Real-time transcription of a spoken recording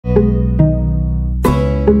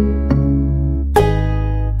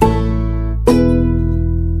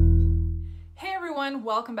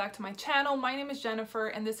welcome back to my channel. My name is Jennifer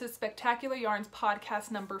and this is Specktacular Yarns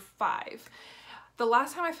podcast number 5. The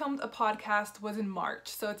last time I filmed a podcast was in March,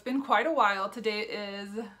 so it's been quite a while. Today is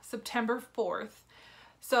September 4th.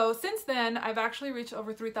 So since then, I've actually reached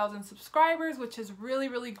over 3,000 subscribers, which is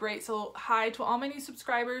really great. So hi to all my new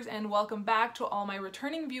subscribers and welcome back to all my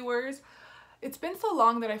returning viewers. It's been so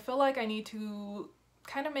long that I feel like I need to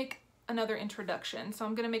kind of make another introduction. So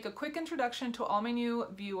I'm going to make a quick introduction to all my new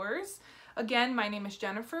viewers. Again, my name is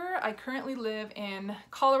Jennifer. I currently live in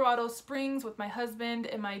Colorado Springs with my husband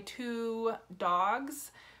and my 2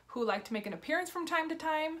 dogs who like to make an appearance from time to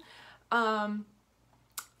time.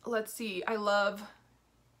 Let's see, I love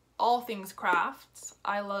all things crafts.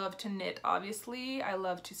 I love to knit, obviously. I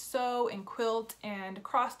love to sew and quilt and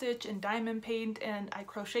cross stitch and diamond paint, and I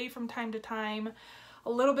crochet from time to time. A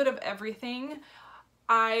little bit of everything.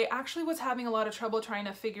 I actually was having a lot of trouble trying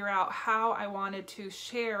to figure out how I wanted to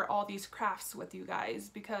share all these crafts with you guys,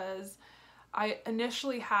 because I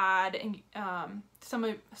initially had, some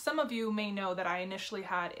of you may know that I initially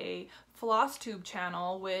had a floss tube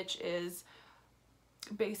channel, which is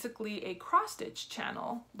basically a cross stitch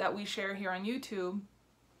channel that we share here on YouTube.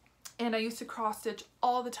 And I used to cross stitch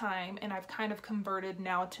all the time, and I've kind of converted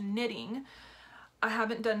now to knitting. I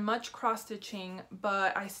haven't done much cross stitching,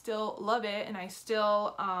 but I still love it, and I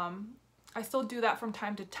still do that from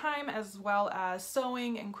time to time, as well as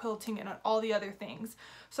sewing and quilting and all the other things.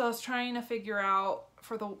 So I was trying to figure out,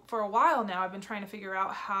 for a while now, I've been trying to figure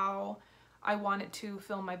out how I wanted to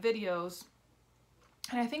film my videos.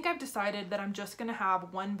 And I think I've decided that I'm just gonna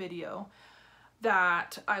have one video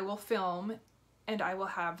that I will film, and I will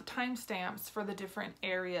have timestamps for the different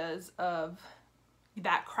areas of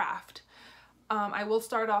that craft. I will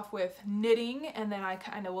start off with knitting, and then I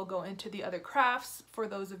kind of will go into the other crafts for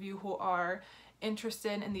those of you who are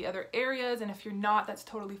interested in the other areas. And if you're not, that's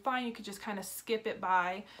totally fine. You could just kind of skip it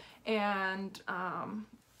by. And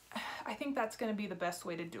I think that's going to be the best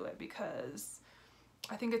way to do it, because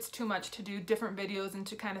I think it's too much to do different videos and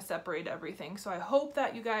to kind of separate everything. So I hope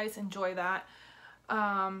that you guys enjoy that.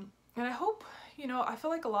 And I hope, you know, I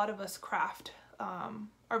feel like a lot of us craft,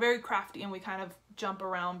 are very crafty, and we kind of jump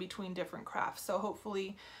around between different crafts. So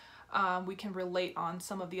hopefully we can relate on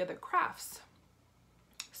some of the other crafts.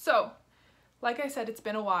 So like I said, it's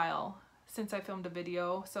been a while since I filmed a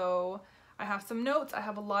video. So I have some notes. I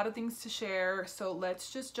have a lot of things to share. So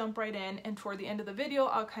let's just jump right in. And toward the end of the video,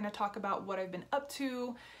 I'll kind of talk about what I've been up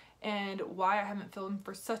to and why I haven't filmed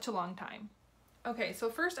for such a long time. Okay, so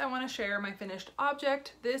first I want to share my finished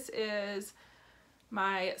object. This is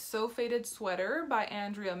my So Faded Sweater by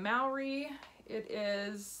Andrea Mowry. It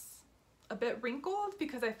is a bit wrinkled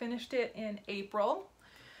because I finished it in April.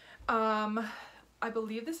 I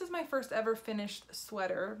believe this is my first ever finished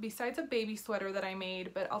sweater, besides a baby sweater that I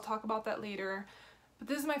made, but I'll talk about that later. But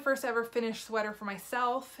this is my first ever finished sweater for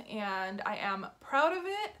myself, and I am proud of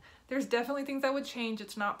it. There's definitely things I would change.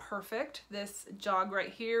 It's not perfect. This jog right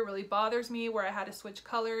here really bothers me, where I had to switch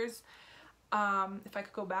colors. If I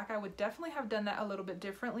could go back, I would definitely have done that a little bit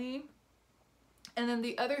differently. And then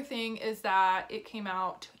the other thing is that it came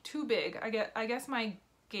out too big. I guess my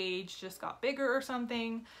gauge just got bigger or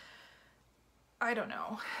something. I don't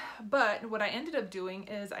know. But what I ended up doing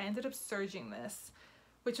is I ended up serging this,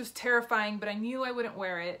 which was terrifying, but I knew I wouldn't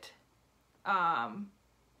wear it,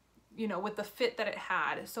 you know, with the fit that it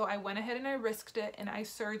had. So I went ahead and I risked it, and I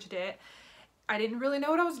serged it. I didn't really know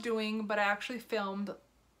what I was doing, but I actually filmed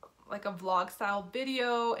like a vlog style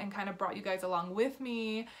video and kind of brought you guys along with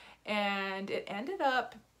me, and it ended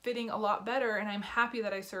up fitting a lot better, and I'm happy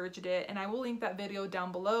that I serged it. And I will link that video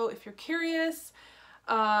down below if you're curious,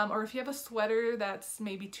 or if you have a sweater that's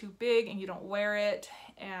maybe too big and you don't wear it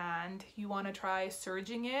and you want to try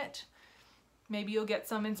serging it. Maybe you'll get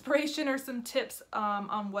some inspiration or some tips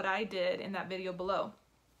on what I did in that video below.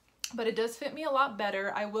 But it does fit me a lot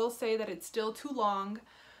better. I will say that it's still too long,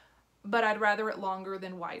 but I'd rather it longer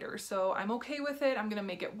than wider. So I'm okay with it. I'm gonna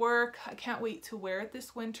make it work. I can't wait to wear it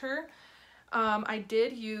this winter. I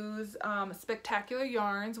did use Specktacular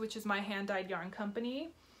Yarns, which is my hand-dyed yarn company,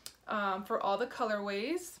 for all the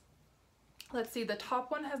colorways. Let's see, the top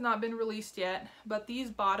one has not been released yet, but these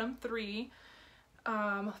bottom 3,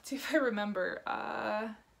 let's see if I remember,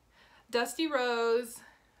 Dusty Rose,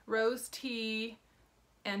 Rose Tea,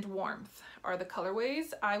 and Warmth are the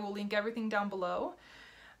colorways. I will link everything down below.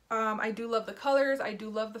 I do love the colors. I do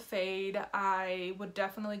love the fade. I would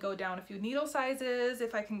definitely go down a few needle sizes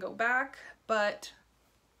if I can go back, but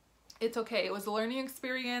it's okay. It was a learning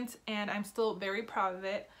experience, and I'm still very proud of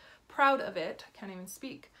it. I can't even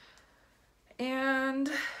speak.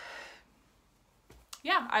 And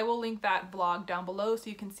yeah, I will link that blog down below so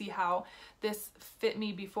you can see how this fit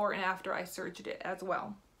me before and after I serged it as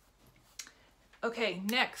well. Okay,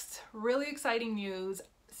 next, really exciting news.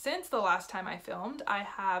 Since the last time I filmed, I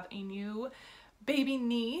have a new baby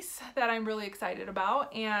niece that I'm really excited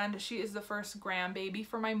about, and she is the first grandbaby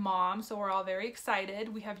for my mom, so we're all very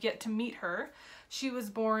excited. We have yet to meet her. She was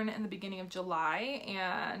born in the beginning of July,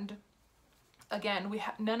 and again,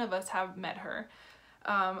 none of us have met her.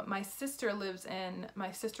 My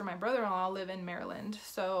brother-in-law live in Maryland,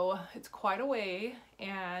 so it's quite a way,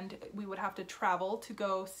 and we would have to travel to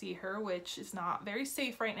go see her, which is not very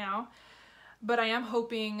safe right now. But I am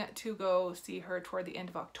hoping to go see her toward the end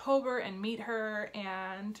of October and meet her,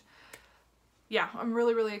 and yeah, I'm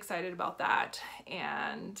really, really excited about that.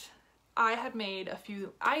 And I had made a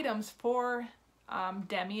few items for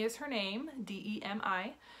Demi is her name,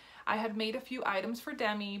 D-E-M-I. I had made a few items for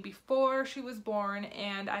Demi before she was born,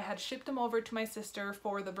 and I had shipped them over to my sister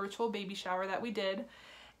for the virtual baby shower that we did.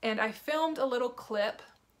 And I filmed a little clip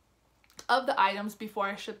of the items before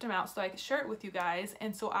I shipped them out so I could share it with you guys,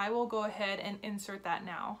 and so I will go ahead and insert that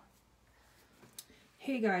now.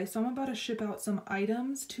 Hey guys, so I'm about to ship out some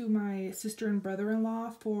items to my sister and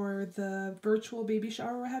brother-in-law for the virtual baby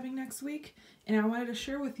shower we're having next week, and I wanted to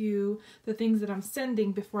share with you the things that I'm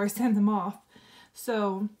sending before I send them off.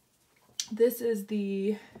 So this is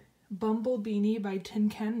the Bumble beanie by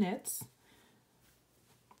Tincanknits.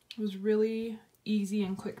 It was really easy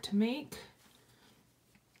and quick to make.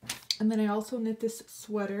 And then I also knit this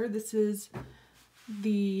sweater. This is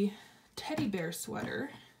the teddy bear sweater.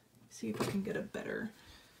 See if I can get a better.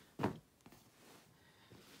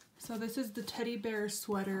 So this is the teddy bear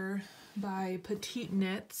sweater by Petite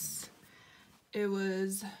Knits. It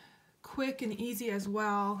was quick and easy as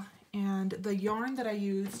well. And the yarn that I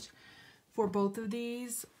used for both of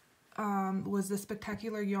these was the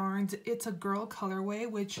Specktacular Yarns. It's a girl colorway,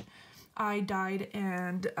 which I dyed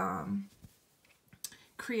and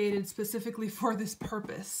created specifically for this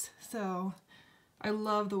purpose. So I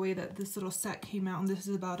love the way that this little set came out, and this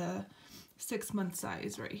is about a 6-month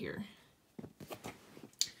size right here.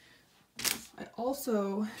 I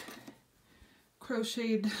also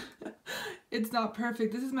crocheted, it's not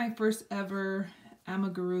perfect, this is my first ever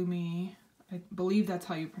Amigurumi, I believe that's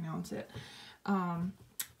how you pronounce it. I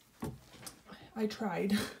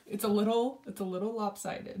tried. It's a little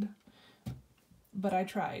lopsided, but I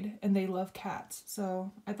tried, and they love cats,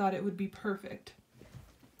 so I thought it would be perfect.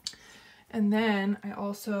 And then I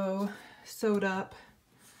also sewed up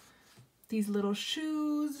these little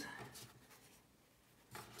shoes.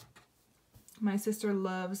 My sister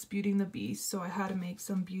loves Beauty and the Beast, so I had to make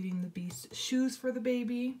some Beauty and the Beast shoes for the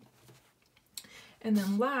baby. And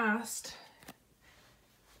then last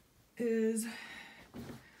is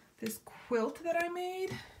this quilt that I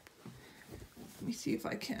made. Let me see if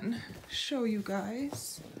I can show you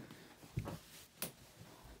guys.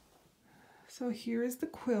 So here is the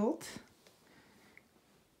quilt.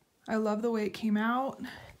 I love the way it came out.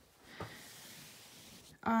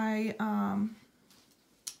 I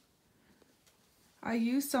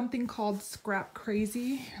used something called Scrap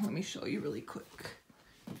Crazy. Let me show you really quick.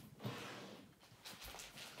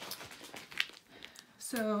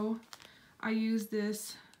 So I used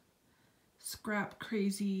this Scrap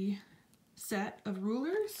Crazy set of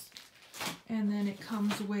rulers, and then it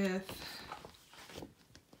comes with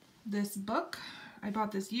this book. I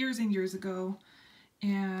bought this years and years ago,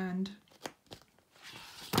 and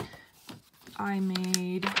I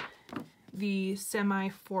made the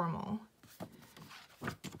semi-formal,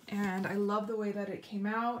 and I love the way that it came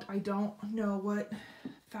out. I don't know what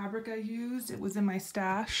fabric I used. It was in my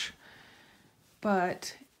stash,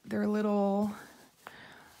 but they're little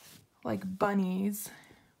like bunnies,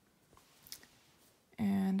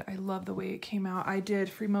 and I love the way it came out. I did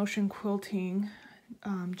free motion quilting,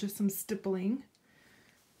 just some stippling.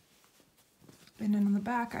 And then on the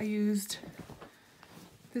back I used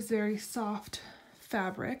this very soft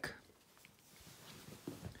fabric,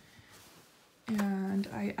 and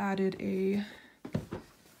I added a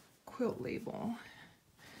quilt label.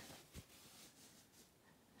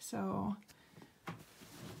 So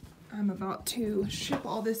I'm about to ship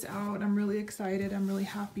all this out. I'm really excited. I'm really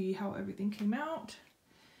happy how everything came out.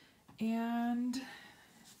 And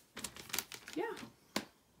yeah.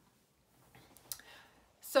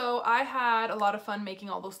 So I had a lot of fun making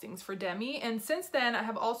all those things for Demi, and since then I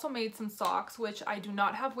have also made some socks, which I do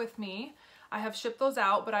not have with me. I have shipped those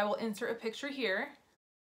out, but I will insert a picture here.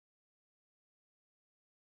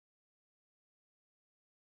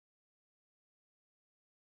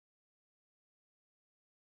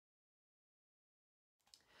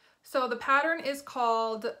 So the pattern is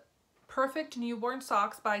called Perfect Newborn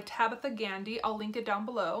Socks by Tabitha Gandy. I'll link it down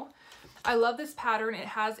below. I love this pattern. It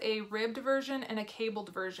has a ribbed version and a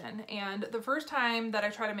cabled version. And the first time that I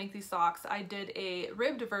tried to make these socks, I did a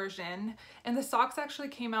ribbed version, and the socks actually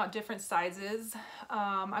came out different sizes.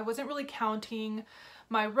 I wasn't really counting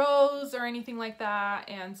my rows or anything like that,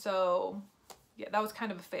 and so yeah, that was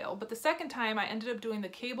kind of a fail. But the second time I ended up doing the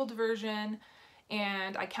cabled version,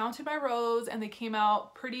 and I counted my rows and they came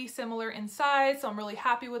out pretty similar in size, so I'm really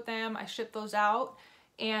happy with them. I shipped those out.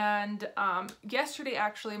 And yesterday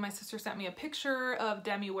actually my sister sent me a picture of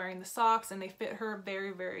Demi wearing the socks, and they fit her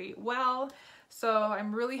very, very well. So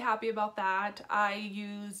I'm really happy about that. I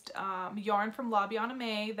used yarn from La Bien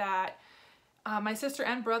Aimée that my sister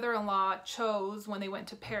and brother-in-law chose when they went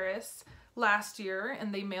to Paris last year,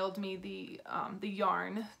 and they mailed me the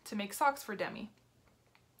yarn to make socks for Demi.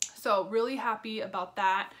 So really happy about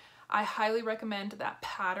that. I highly recommend that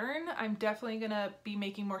pattern. I'm definitely gonna be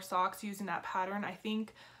making more socks using that pattern. I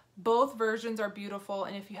think both versions are beautiful,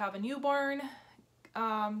 and if you have a newborn,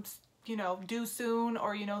 you know, due soon,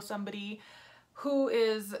 or you know somebody who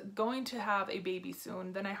is going to have a baby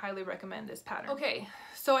soon, then I highly recommend this pattern. Okay,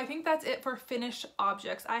 so I think that's it for finished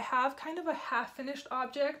objects. I have kind of a half-finished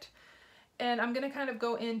object, and I'm gonna kind of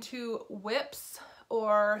go into whips,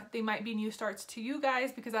 or they might be new starts to you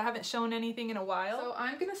guys because I haven't shown anything in a while. So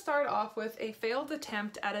I'm gonna start off with a failed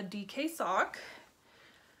attempt at a DK sock.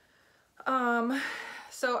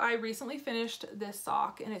 So I recently finished this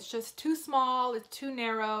sock, and it's just too small, it's too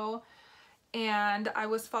narrow, and I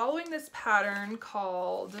was following this pattern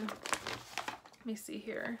called, let me see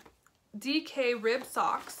here, DK Rib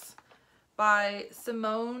Socks by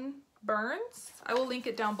Simone Burns. I will link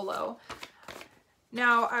it down below.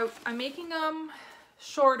 Now I'm making them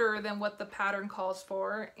shorter than what the pattern calls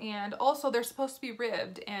for, and also they're supposed to be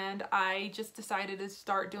ribbed, and I just decided to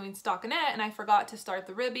start doing stockinette, and I forgot to start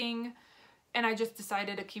the ribbing, and I just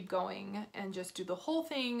decided to keep going and just do the whole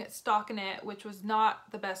thing stockinette, which was not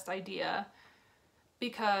the best idea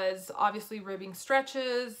because obviously ribbing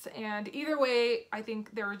stretches, and either way I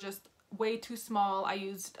think they were just way too small. I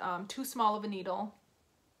used too small of a needle.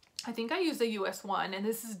 I think I used a US 1, and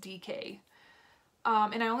this is DK.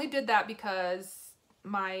 And I only did that because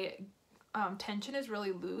my tension is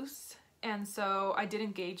really loose, and so I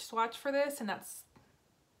didn't gauge swatch for this, and that's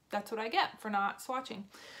what I get for not swatching.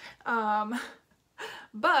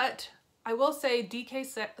 But I will say DK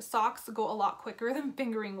socks go a lot quicker than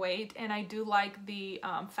fingering weight, and I do like the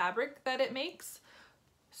fabric that it makes.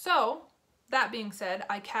 So that being said,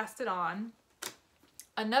 I casted on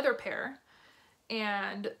another pair,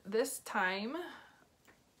 and this time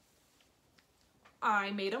I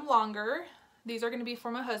made them longer. These are going to be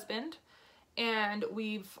for my husband, and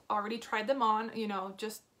we've already tried them on. You know,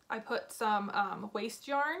 just I put some waist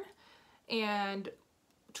yarn and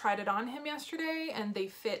tried it on him yesterday, and they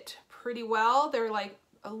fit pretty well. They're like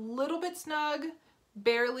a little bit snug,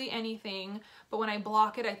 barely anything, but when I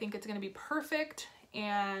block it I think it's going to be perfect.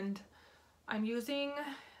 And I'm using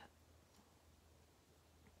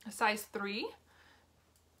a size 3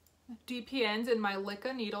 DPNs in my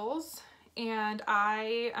Licca needles, and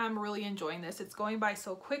I am really enjoying this. It's going by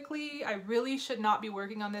so quickly. I really should not be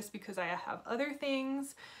working on this because I have other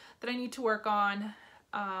things that I need to work on,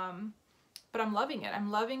 but I'm loving it.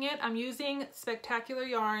 I'm loving it. I'm using Specktacular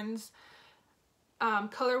Yarns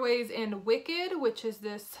colorways in Wicked, which is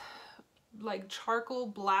this like charcoal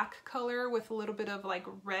black color with a little bit of like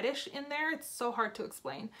reddish in there. It's so hard to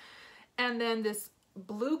explain. And then this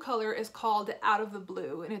blue color is called Out of the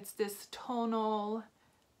Blue, and it's this tonal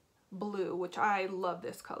blue, which I love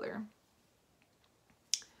this color.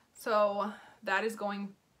 So that is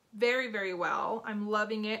going very, very well. I'm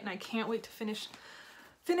loving it, and I can't wait to finish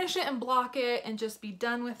it and block it and just be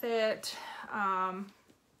done with it.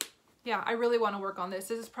 Yeah, I really want to work on this.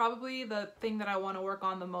 This is probably the thing that I want to work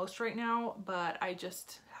on the most right now, but I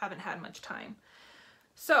just haven't had much time.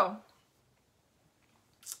 So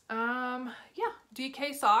yeah,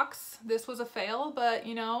 DK socks. This was a fail, but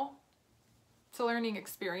you know, it's a learning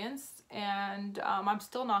experience, and I'm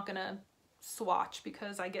still not gonna swatch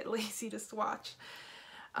because I get lazy to swatch.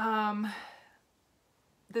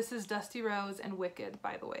 This is Dusty Rose and Wicked,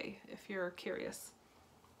 by the way, if you're curious.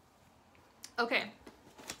 Okay,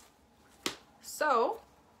 so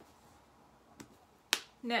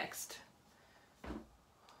next,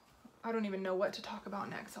 I don't even know what to talk about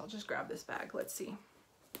next. I'll just grab this bag. Let's see.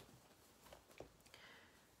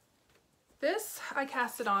 This I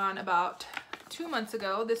casted on about 2 months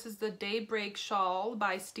ago. This is the Daybreak Shawl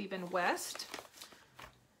by Stephen West,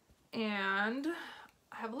 and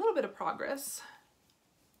I have a little bit of progress.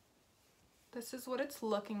 This is what it's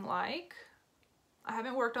looking like. I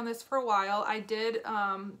haven't worked on this for a while. I did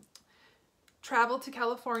travel to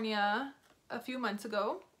California a few months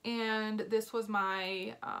ago, and this was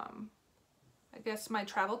my, I guess my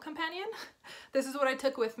travel companion. This is what I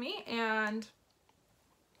took with me, and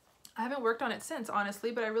I haven't worked on it since,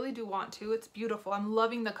 honestly, but I really do want to. It's beautiful. I'm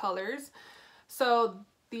loving the colors. So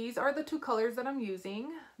these are the two colors that I'm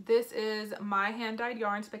using. This is my hand-dyed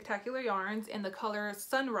yarn, Specktacular Yarns, in the color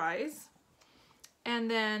Sunrise. And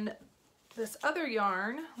then this other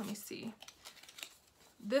yarn, let me see.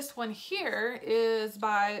 This one here is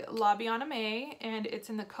by Aimée, and it's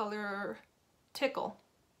in the color Tickle.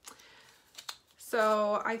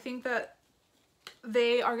 So I think that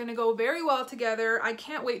they are gonna go very well together. I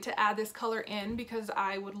can't wait to add this color in because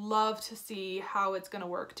I would love to see how it's gonna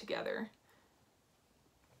work together.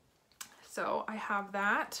 So I have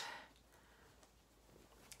that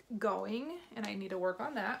going, and I need to work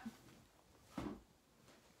on that.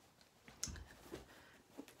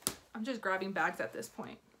 I'm just grabbing bags at this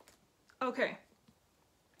point. Okay,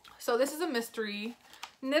 so this is a mystery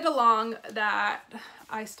knit along that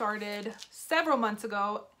I started several months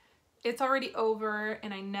ago. It's already over,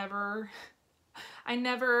 and I never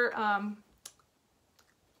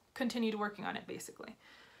continued working on it, basically.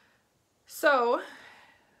 So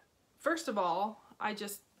first of all, I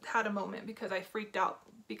just had a moment because I freaked out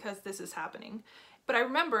because this is happening. But I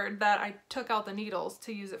remembered that I took out the needles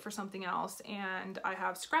to use it for something else, and I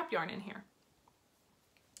have scrap yarn in here.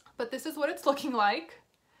 But this is what it's looking like.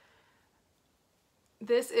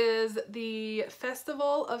 This is the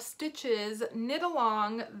Festival of Stitches Knit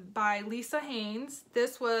Along by Lisa Haynes.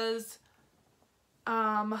 This was,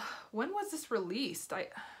 when was this released? I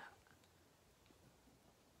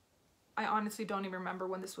honestly don't even remember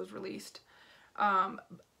when this was released.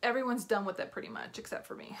 Everyone's done with it pretty much, except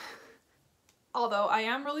for me. Although I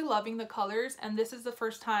am really loving the colors, and this is the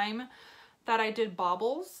first time that I did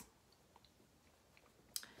baubles.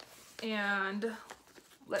 And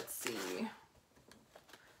let's see.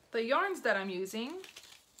 The yarns that I'm using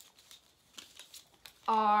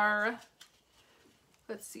are,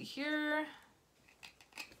 let's see here.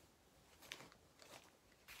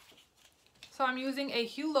 So I'm using a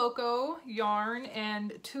Loco yarn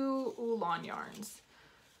and 2 Olaan yarns.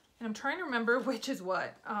 And I'm trying to remember which is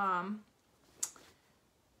what.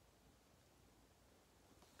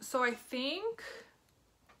 So I think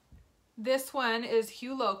this one is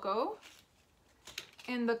Loco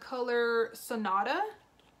in the color Sonata.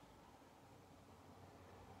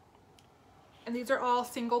 And these are all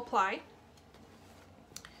single ply.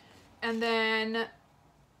 And then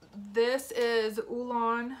this is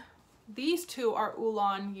Olaan. These two are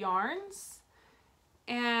Olaan yarns.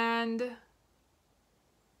 And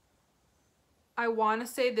I want to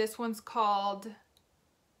say this one's called,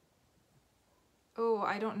 oh,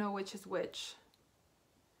 I don't know which is which.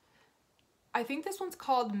 I think this one's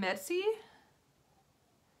called Medici.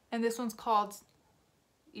 And this one's called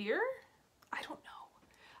Heir? I don't know.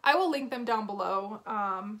 I will link them down below.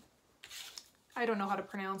 I don't know how to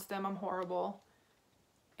pronounce them. I'm horrible.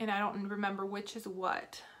 And I don't remember which is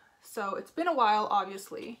what. So it's been a while,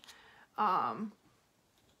 obviously. They're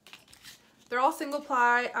all single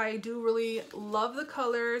ply. I do really love the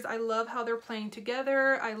colors. I love how they're playing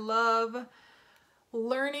together. I love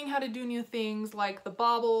learning how to do new things like the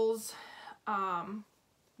baubles.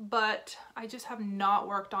 But I just have not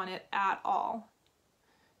worked on it at all.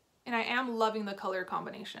 And I am loving the color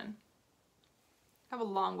combination. I have a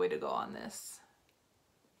long way to go on this.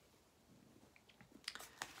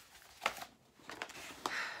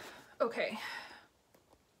 Okay.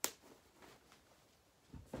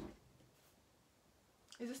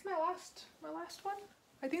 Is this my last one?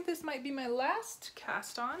 I think this might be my last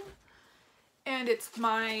cast on. And it's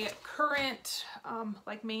my current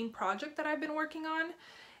like main project that I've been working on.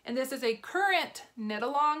 And this is a current knit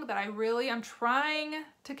along that I really am trying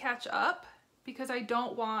to catch up because I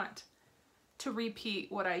don't want to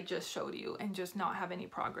repeat what I just showed you and just not have any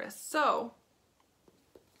progress. So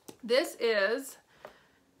this is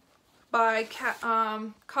by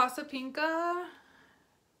Casa Pinka,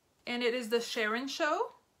 and it is the Sharon Show.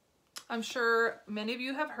 I'm sure many of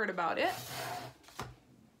you have heard about it.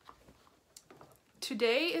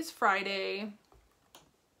 Today is Friday,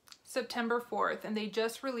 September 4th, and they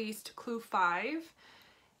just released Clue 5,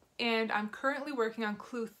 and I'm currently working on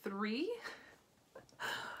Clue 3.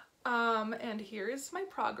 And here's my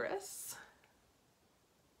progress.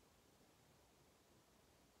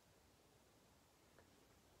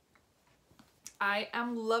 I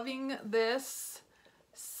am loving this.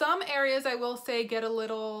 Some areas I will say get a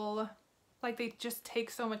little, like they just take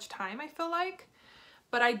so much time, I feel like.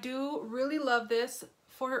 But I do really love this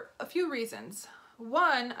for a few reasons.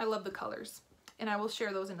 one, I love the colors, and I will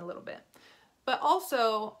share those in a little bit. But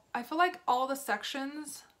also, I feel like all the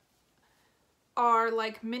sections are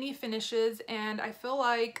like mini finishes, and I feel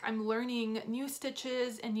like I'm learning new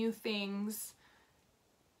stitches and new things.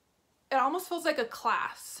 It almost feels like a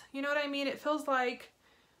class, you know what I mean? It feels like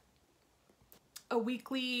a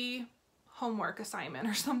weekly homework assignment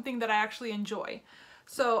or something that I actually enjoy.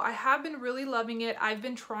 So I have been really loving it. I've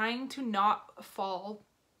been trying to not fall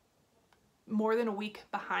more than a week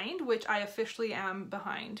behind, which I officially am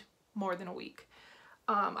behind more than a week.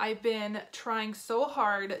 I've been trying so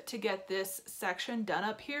hard to get this section done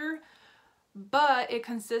up here, but it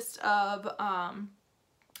consists of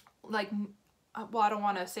like, well, I don't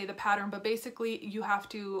want to say the pattern, but basically you have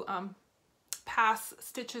to pass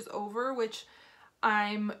stitches over, which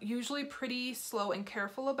I'm usually pretty slow and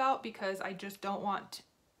careful about because I just don't want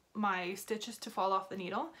my stitches to fall off the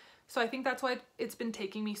needle. So I think that's why it's been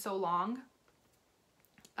taking me so long.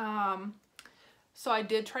 So I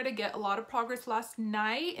did try to get a lot of progress last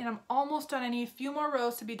night, and I'm almost done. I need a few more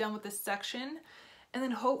rows to be done with this section, and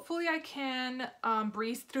then hopefully I can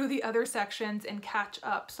breeze through the other sections and catch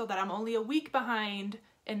up so that I'm only a week behind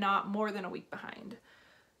and not more than a week behind.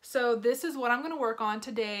 So this is what I'm going to work on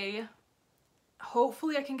today.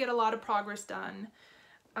 Hopefully I can get a lot of progress done,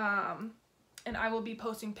 and I will be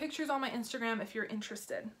posting pictures on my Instagram if you're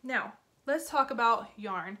interested. Now let's talk about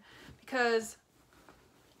yarn, because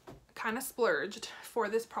kind of splurged for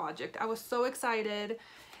this project. I was so excited,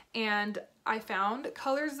 and I found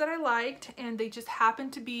colors that I liked, and they just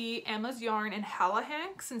happened to be Emma's yarn and Hala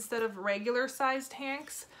hanks instead of regular sized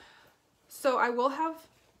hanks. So I will have,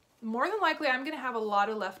 more than likely, I'm gonna have a lot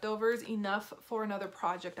of leftovers, enough for another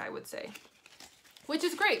project, I would say, which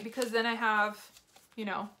is great because then I have, you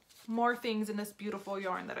know, more things in this beautiful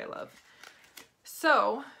yarn that I love.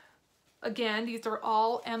 So again, these are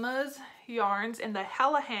all Emma's yarns, and the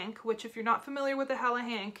Hala hank, which if you're not familiar with the Hala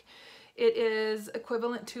hank, it is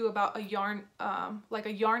equivalent to about a yarn, like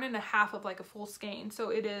a yarn and a half of like a full skein. So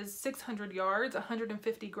it is 600 yards,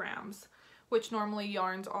 150 grams, which normally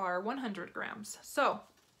yarns are 100 grams. So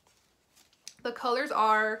the colors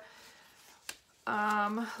are,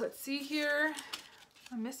 let's see here,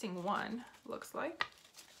 I'm missing one, looks like.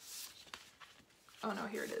 Oh no,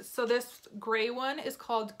 here it is. So this gray one is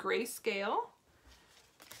called Grayscale.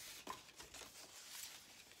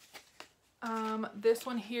 This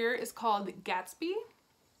one here is called Gatsby.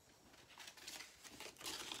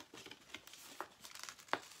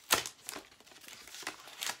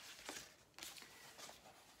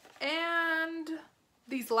 And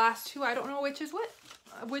these last two, I don't know which is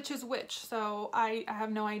which, so I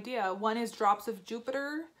have no idea. One is Drops of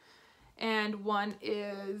Jupiter and one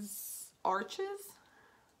is Arches.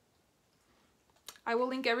 I will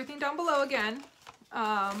link everything down below again.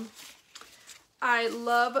 I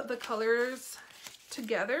love the colors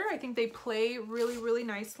together. I think they play really, really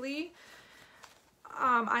nicely.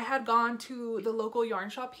 I had gone to the local yarn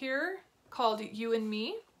shop here called You and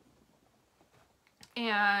Me,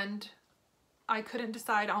 and I couldn't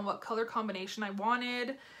decide on what color combination I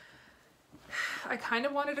wanted. I kind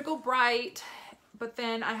of wanted to go bright, but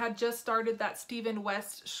then I had just started that Stephen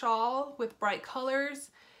West shawl with bright colors,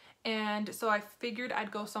 and so I figured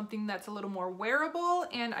I'd go something that's a little more wearable,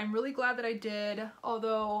 and I'm really glad that I did,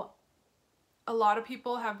 although a lot of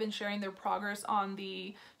people have been sharing their progress on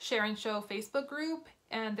the Share and Show Facebook group,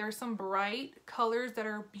 and there's some bright colors that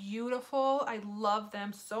are beautiful. I love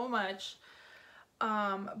them so much,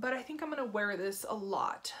 but I think I'm gonna wear this a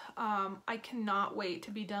lot. I cannot wait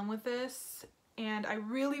to be done with this, and I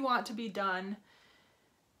really want to be done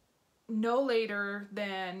no later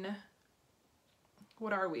than,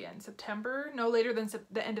 what are we in, September? No later than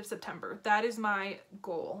the end of September. That is my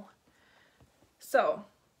goal. So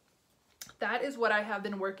that is what I have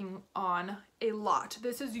been working on a lot.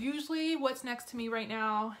 This is usually what's next to me right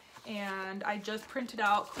now, and I just printed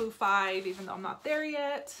out Clue 5, even though I'm not there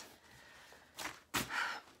yet.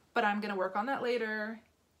 But I'm gonna work on that later,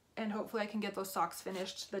 and hopefully I can get those socks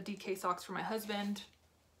finished, the DK socks for my husband.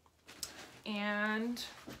 And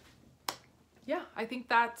yeah, I think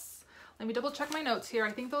that's, let me double check my notes here.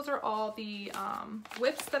 I think those are all the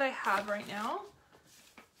widths that I have right now.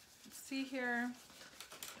 Let's see here.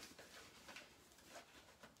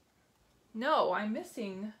 No, I'm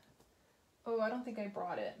missing. Oh, I don't think I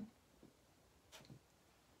brought it.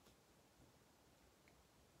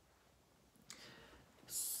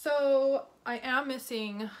 So I am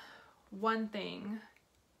missing one thing,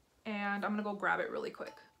 and I'm gonna go grab it really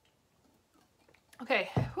quick. Okay,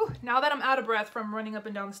 whew, now that I'm out of breath from running up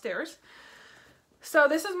and down the stairs. So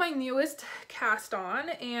this is my newest cast on,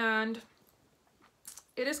 and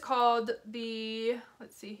It is called the,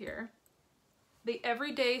 let's see here, the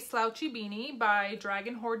Everyday Slouchy Beanie by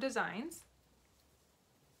Dragon Horde Designs.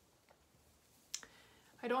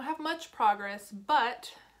 I don't have much progress,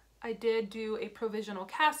 but I did do a provisional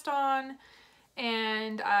cast on,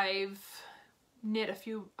 and I've knit a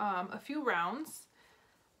few rounds.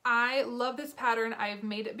 I love this pattern. I've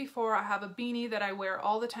made it before. I have a beanie that I wear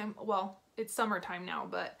all the time. Well, it's summertime now,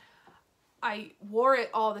 but I wore it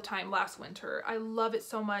all the time last winter. I love it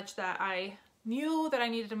so much that I knew that I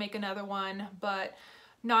needed to make another one, but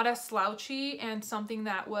not as slouchy and something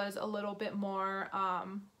that was a little bit more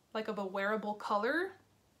like of a wearable color.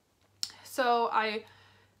 So I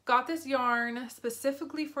got this yarn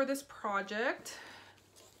specifically for this project.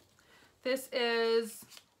 This is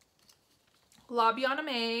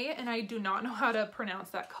Aimée, and I do not know how to pronounce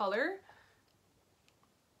that color.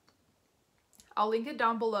 I'll link it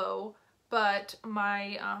down below, but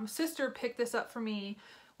my sister picked this up for me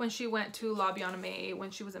when she went to Aimée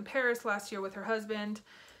when she was in Paris last year with her husband,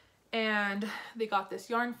 and they got this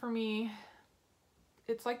yarn for me.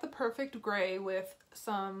 It's like the perfect gray with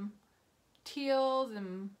some teals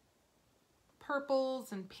and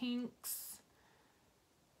purples and pinks.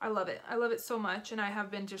 I love it. I love it so much, and I have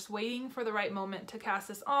been just waiting for the right moment to cast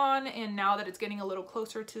this on, and now that it's getting a little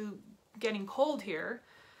closer to getting cold here,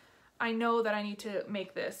 I know that I need to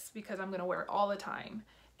make this because I'm gonna wear it all the time.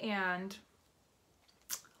 And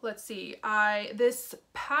let's see, this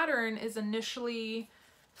pattern is initially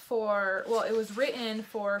for, well, it was written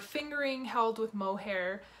for fingering held with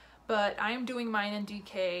mohair, but I'm doing mine in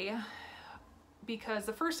DK because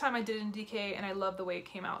the first time I did it in DK and I love the way it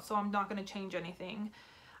came out, so I'm not gonna change anything.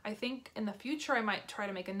 I think in the future I might try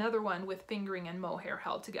to make another one with fingering and mohair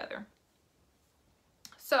held together.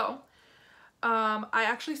 So I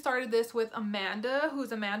actually started this with Amanda,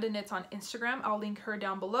 who's Amanda Knits on Instagram. I'll link her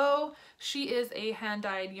down below. She is a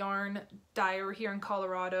hand-dyed yarn dyer here in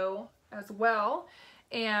Colorado as well,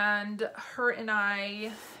 and her and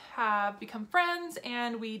I have become friends,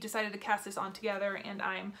 and we decided to cast this on together, and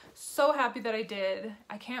I'm so happy that I did.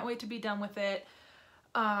 I can't wait to be done with it.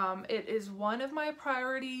 It is one of my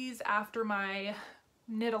priorities after my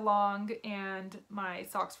knit along and my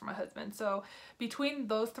socks for my husband. So between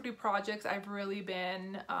those three projects, I've really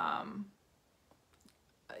been,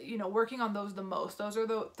 you know, working on those the most. Those are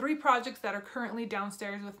the three projects that are currently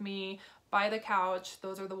downstairs with me by the couch.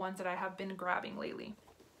 Those are the ones that I have been grabbing lately.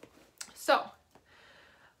 So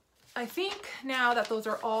I think now that those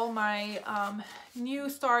are all my new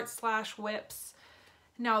starts / whips.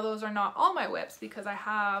 Now those are not all my whips because I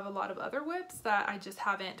have a lot of other whips that I just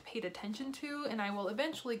haven't paid attention to, and I will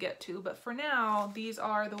eventually get to, but for now these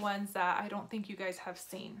are the ones that I don't think you guys have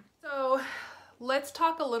seen. So let's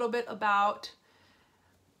talk a little bit about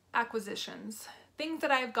acquisitions, things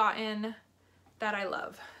that I've gotten that I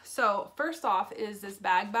love. So first off is this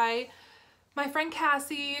bag by my friend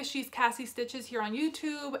Cassie. She's Cassie Stitches here on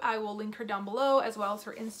YouTube. I will link her down below as well as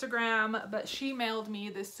her Instagram, but she mailed me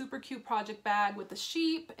this super cute project bag with the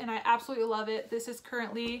sheep, and I absolutely love it. This is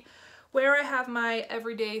currently where I have my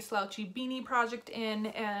Everyday Slouchy Beanie project in,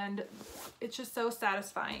 and it's just so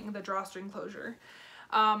satisfying, the drawstring closure.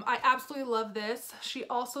 I absolutely love this. She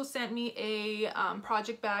also sent me a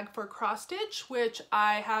project bag for cross stitch, which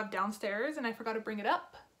I have downstairs, and I forgot to bring it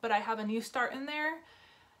up, but I have a new start in there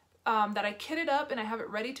that I kitted up, and I have it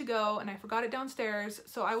ready to go, and I forgot it downstairs,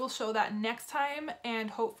 so I will show that next time, and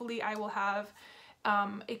hopefully I will have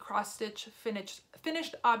a cross stitch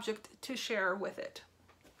finished object to share with it.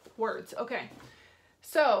 Words. Okay,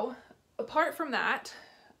 so apart from that,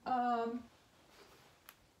 I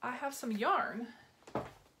have some yarn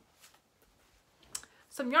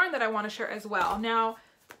that I want to share as well. Now,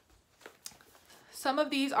 some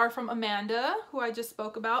of these are from Amanda, who I just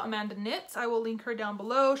spoke about, Amanda Knits. I will link her down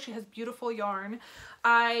below. She has beautiful yarn.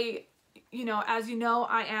 As you know,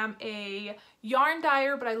 I am a yarn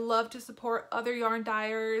dyer, but I love to support other yarn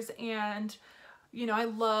dyers, and, you know, I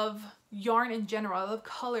love yarn in general. I love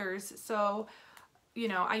colors. So, you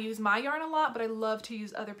know, I use my yarn a lot, but I love to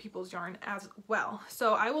use other people's yarn as well.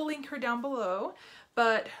 So I will link her down below,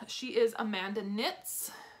 but she is Amanda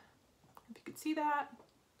Knits, if you could see that.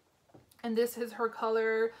 And this is her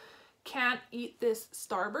color Can't Eat This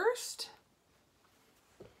Starburst.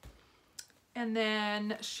 And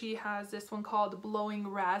then she has this one called Blowing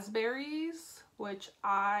Raspberries, which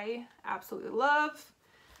I absolutely love.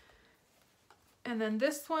 And then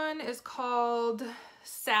this one is called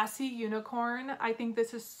Sassy Unicorn. I think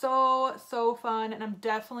this is so fun, and I'm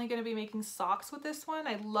definitely going to be making socks with this one.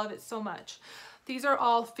 I love it so much. These are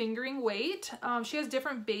all fingering weight. She has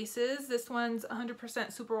different bases. This one's 100%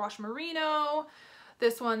 superwash merino.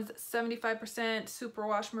 This one's 75%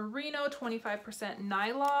 superwash merino, 25%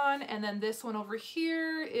 nylon, and then this one over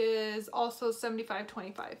here is also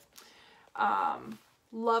 75-25.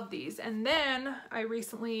 Love these. And then I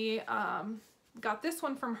recently got this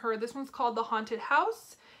one from her. This one's called The Haunted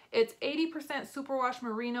House. It's 80% superwash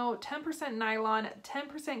merino, 10% nylon,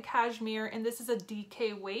 10% cashmere, and this is a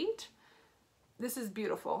DK weight. This is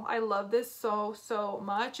beautiful. I love this so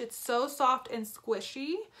much. It's so soft and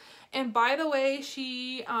squishy. And by the way,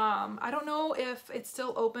 she, I don't know if it's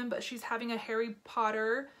still open, but she's having a Harry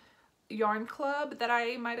Potter yarn club that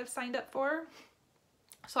I might have signed up for.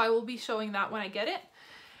 So I will be showing that when I get it.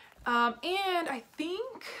 And I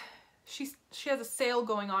think she has a sale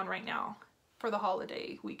going on right now for the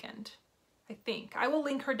holiday weekend. I think. I will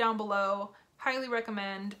link her down below. Highly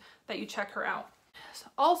recommend that you check her out.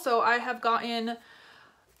 Also, I have gotten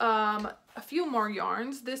a few more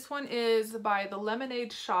yarns. This one is by the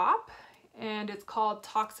Lemonade Shop and it's called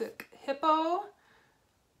Toxic Hippo.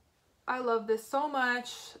 I love this so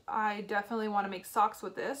much. I definitely want to make socks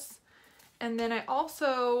with this. And then I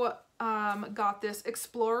also got this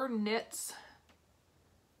Explorer Knits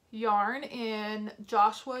yarn in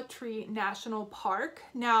Joshua Tree National Park.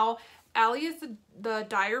 Now, Allie is the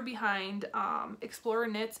dyer behind Explorer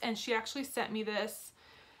Knits, and she actually sent me this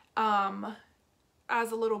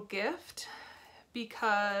as a little gift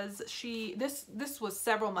because this was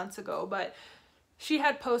several months ago, but she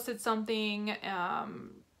had posted something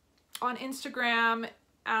on Instagram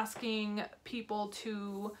asking people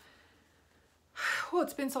to, well,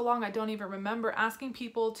 it's been so long I don't even remember, asking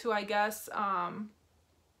people to, I guess,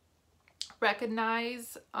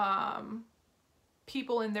 recognize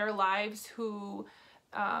people in their lives who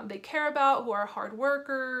they care about, who are hard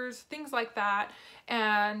workers, things like that.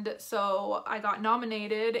 And so I got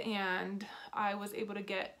nominated and I was able to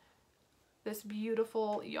get this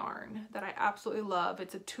beautiful yarn that I absolutely love.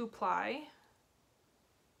 It's a 2-ply.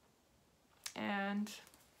 And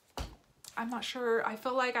I'm not sure, I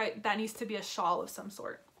feel like that needs to be a shawl of some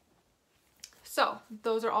sort. So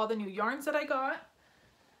those are all the new yarns that I got.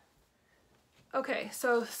 Okay,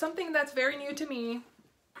 so something that's very new to me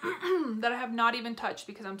that I have not even touched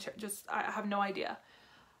because I have no idea.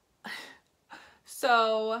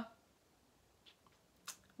 So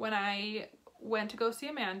when I went to go see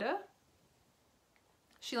Amanda,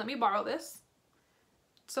 she let me borrow this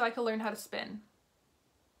so I could learn how to spin.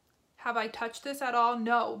 Have I touched this at all?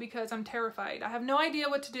 No, because I'm terrified. I have no idea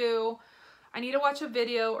what to do. I need to watch a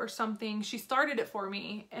video or something. She started it for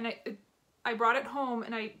me and I brought it home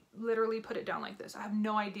and I literally put it down like this. I have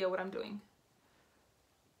no idea what I'm doing.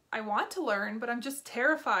 I want to learn, but I'm just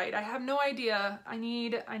terrified. I have no idea. I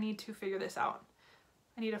need to figure this out.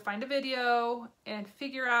 I need to find a video and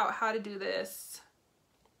figure out how to do this.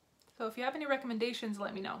 So if you have any recommendations,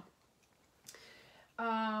 let me know.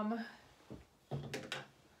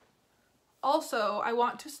 Also, I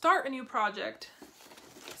want to start a new project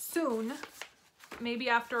soon, maybe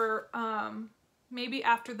after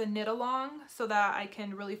the knit along so that I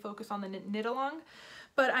can really focus on the knit along.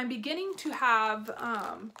 But I'm beginning to have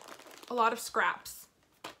a lot of scraps.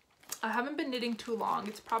 I haven't been knitting too long.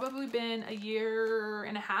 It's probably been a year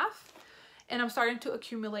and a half, and I'm starting to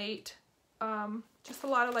accumulate just a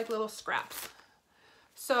lot of like little scraps.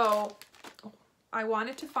 So I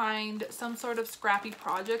wanted to find some sort of scrappy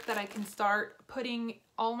project that I can start putting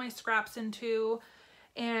all my scraps into.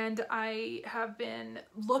 And I have been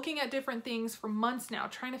looking at different things for months now,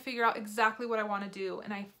 trying to figure out exactly what I want to do.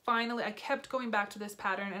 And I kept going back to this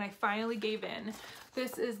pattern and I finally gave in.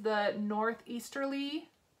 This is the Northeasterly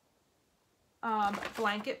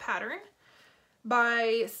blanket pattern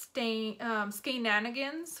by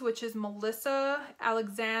Skeynanigans, which is Melissa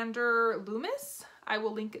Alexander Loomis. I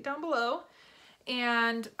will link it down below.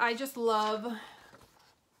 And I just love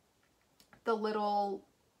the little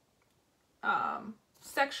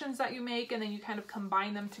sections that you make and then you kind of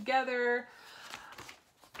combine them together.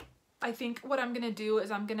 I think what I'm gonna do is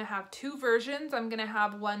I'm gonna have two versions. I'm gonna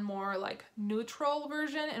have one more like neutral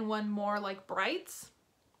version and one more like brights.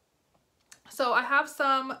 So I have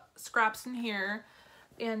some scraps in here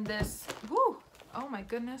in this, woo, oh my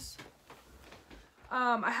goodness.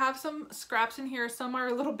 I have some scraps in here. Some are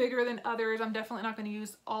a little bigger than others. I'm definitely not going to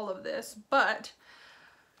use all of this, but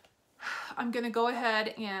I'm going to go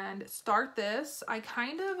ahead and start this. I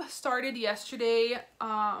kind of started yesterday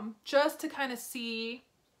just to kind of see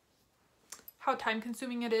how time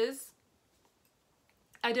consuming it is.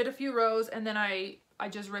 I did a few rows and then I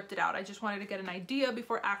just ripped it out. I just wanted to get an idea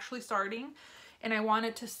before actually starting, and I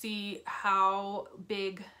wanted to see how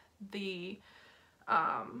big the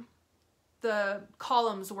the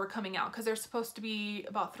columns were coming out because they're supposed to be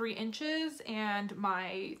about 3 inches and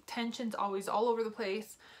my tension's always all over the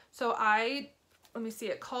place. So let me see,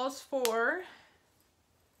 it calls for,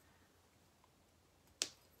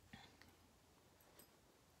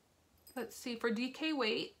 let's see, for DK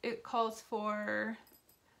weight, it calls for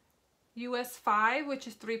US 5, which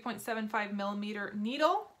is 3.75 millimeter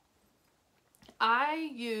needle. I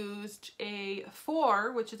used a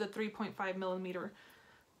 4, which is a 3.5 millimeter.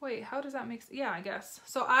 Wait, how does that make sense? Yeah, I guess.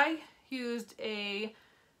 So I used a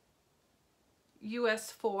US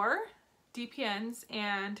 4 DPNs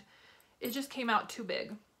and it just came out too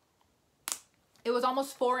big. It was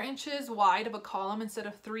almost 4 inches wide of a column instead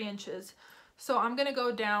of 3 inches. So I'm gonna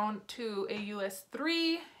go down to a US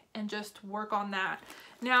 3 and just work on that.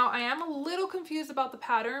 Now I am a little confused about the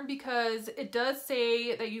pattern because it does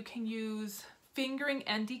say that you can use fingering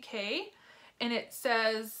and DK, and it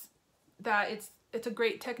says that it's a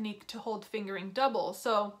great technique to hold fingering double.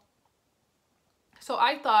 So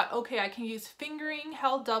I thought, okay, I can use fingering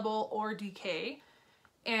held double or DK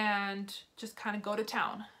and just kind of go to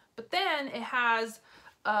town. But then it has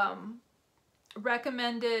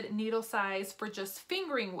recommended needle size for just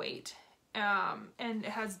fingering weight, and it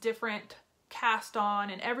has different cast on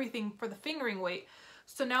and everything for the fingering weight.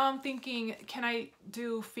 So now I'm thinking, can I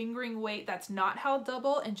do fingering weight that's not held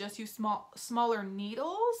double and just use smaller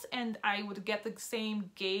needles, and I would get the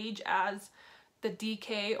same gauge as the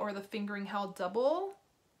DK or the fingering held double?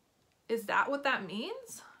 Is that what that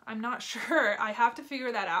means? I'm not sure. I have to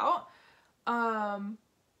figure that out.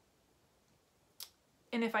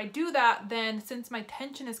 And if I do that, then since my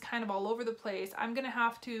tension is kind of all over the place, I'm gonna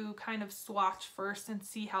have to kind of swatch first and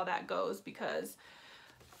see how that goes, because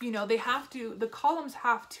you know, the columns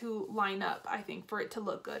have to line up, I think, for it to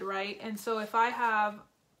look good, right? And so if I have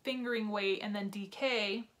fingering weight and then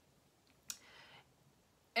DK,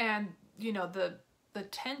 and you know, the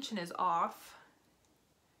tension is off,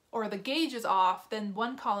 or the gauge is off, then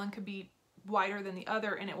one column could be wider than the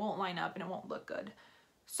other and it won't line up and it won't look good.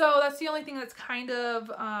 So that's the only thing that's kind of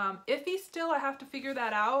iffy still. I have to figure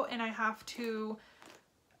that out, and I have to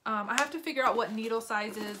figure out what needle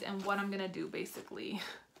sizes and what I'm gonna do, basically.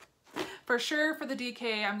 For sure, for the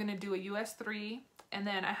DK, I'm gonna do a US 3, and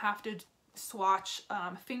then I have to swatch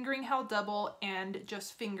fingering held double and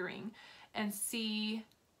just fingering and see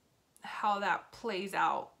how that plays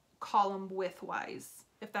out column width wise,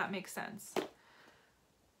 if that makes sense.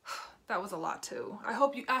 That was a lot too. I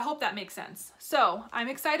hope that makes sense. So I'm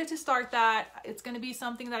excited to start that. It's gonna be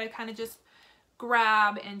something that I kind of just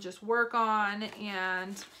grab and just work on.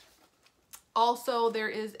 And also there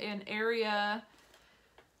is an area,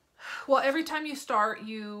 well, every time you start,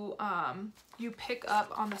 you pick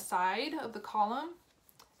up on the side of the column.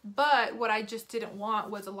 But what I just didn't want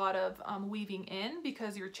was a lot of weaving in,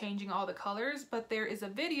 because you're changing all the colors. But there is a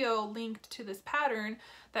video linked to this pattern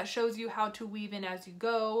that shows you how to weave in as you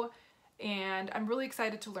go. And I'm really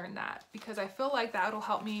excited to learn that, because I feel like that'll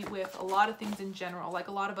help me with a lot of things in general, like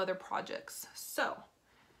a lot of other projects. So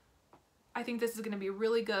I think this is gonna be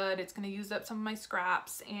really good. It's gonna use up some of my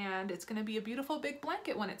scraps, and it's gonna be a beautiful big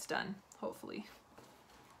blanket when it's done, hopefully.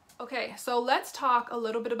 Okay, so let's talk a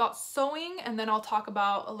little bit about sewing, and then I'll talk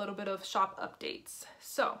about a little bit of shop updates.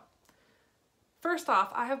 So first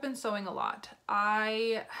off, I have been sewing a lot.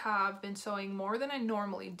 I have been sewing more than I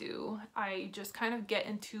normally do. I just kind of get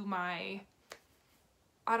into my,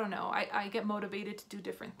 I don't know, I get motivated to do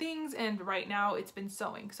different things, and right now it's been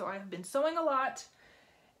sewing. So I've been sewing a lot,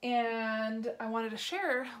 and I wanted to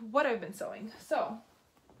share what I've been sewing.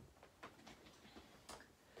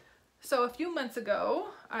 So a few months ago,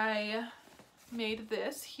 I made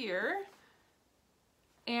this here,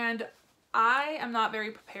 and I am not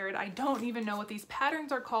very prepared. I don't even know what these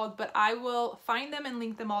patterns are called, but I will find them and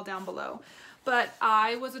link them all down below. But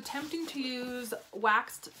I was attempting to use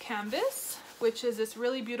waxed canvas, which is this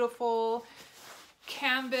really beautiful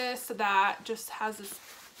canvas that just has this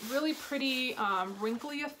really pretty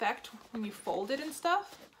wrinkly effect when you fold it and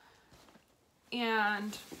stuff.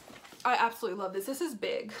 And I absolutely love this. This is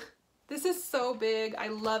big. This is so big. I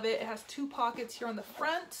love it. It has 2 pockets here on the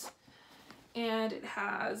front, and it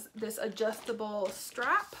has this adjustable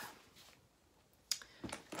strap.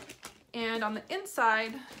 And on the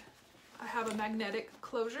inside, I have a magnetic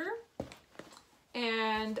closure,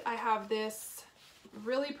 and I have this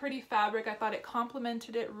really pretty fabric. I thought it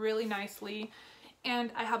complemented it really nicely.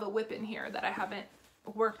 And I have a whip in here that I haven't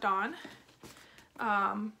worked on,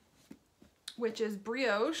 which is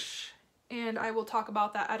brioche, and I will talk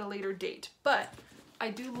about that at a later date. But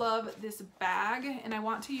I do love this bag, and I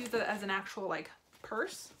want to use it as an actual like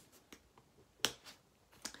purse.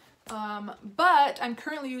 But I'm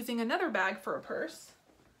currently using another bag for a purse.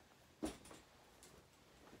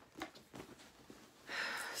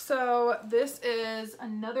 So this is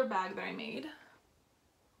another bag that I made.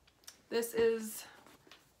 This is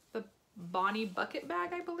the Bonnie bucket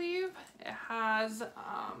bag, I believe. It has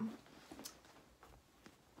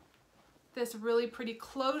this really pretty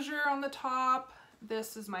closure on the top.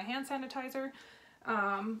 This is my hand sanitizer.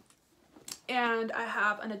 And I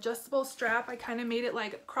have an adjustable strap. I kind of made it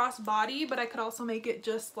like crossbody, but I could also make it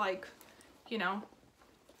just like, you know,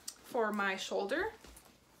 for my shoulder.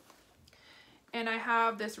 And I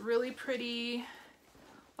have this really pretty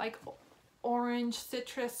like orange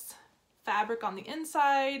citrus fabric on the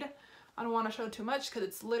inside. I don't want to show too much because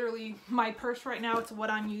it's literally my purse right now. It's what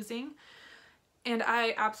I'm using. And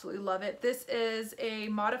I absolutely love it. This is a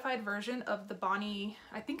modified version of the Bonnie,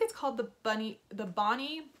 I think it's called the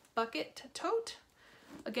Bonnie bucket tote.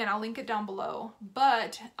 Again, I'll link it down below.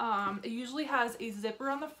 But it usually has a zipper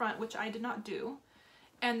on the front, which I did not do.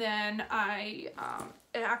 And then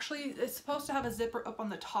it actually is supposed to have a zipper up on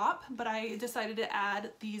the top, but I decided to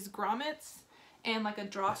add these grommets and like a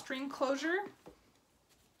drawstring closure.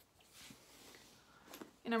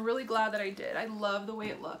 And I'm really glad that I did. I love the way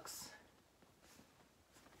it looks.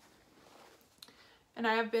 And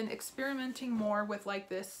I have been experimenting more with like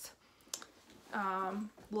this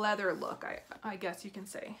leather look, I guess you can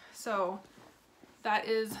say. So that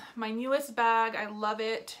is my newest bag. I love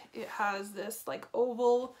it. It has this like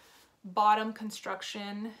oval bottom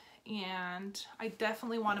construction, and I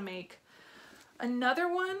definitely want to make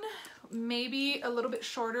another one, maybe a little bit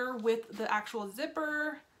shorter with the actual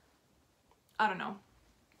zipper. I don't know.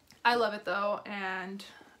 I love it though, and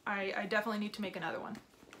I definitely need to make another one.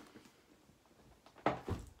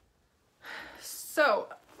 So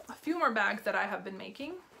a few more bags that I have been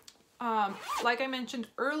making. Like I mentioned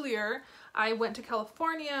earlier, I went to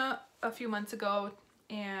California a few months ago,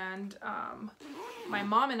 and my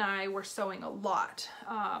mom and I were sewing a lot.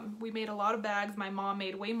 We made a lot of bags. My mom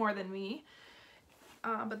made way more than me,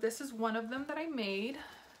 but this is one of them that I made.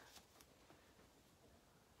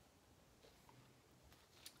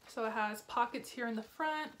 So it has pockets here in the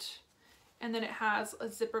front, and then it has a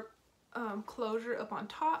zipper closure up on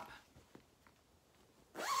top.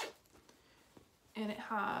 And it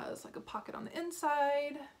has like a pocket on the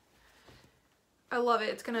inside. I love it.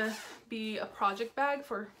 It's gonna be a project bag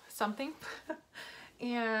for something.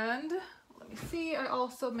 And let me see, I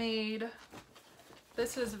also made,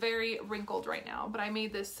 this is very wrinkled right now, but I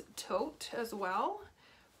made this tote as well,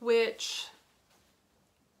 which,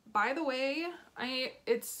 by the way,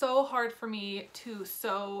 it's so hard for me to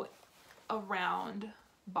sew a round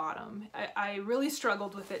bottom. I really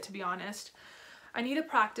struggled with it, to be honest. I need to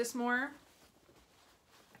practice more,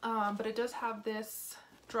 but it does have this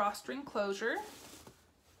drawstring closure.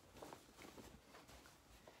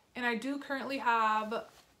 And I do currently have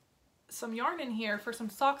some yarn in here for some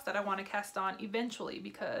socks that I want to cast on eventually,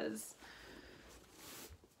 because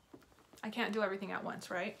I can't do everything at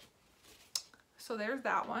once, right? So there's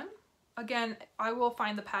that one. Again, I will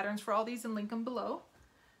find the patterns for all these and link them below.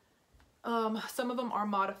 Some of them are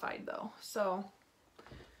modified though. So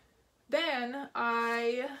then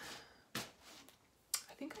I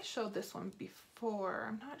think I showed this one before.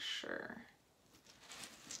 I'm not sure.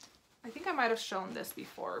 I think I might have shown this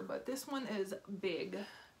before, but this one is big.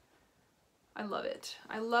 I love it.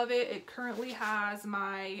 I love it. It currently has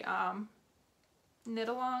my knit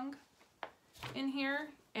along in here,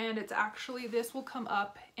 and it's actually, this will come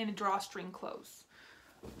up in a drawstring close.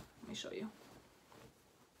 Let me show you.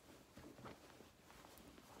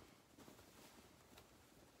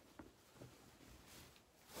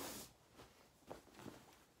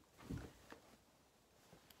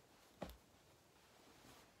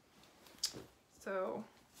 So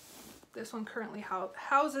this one currently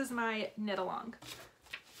houses my knit along.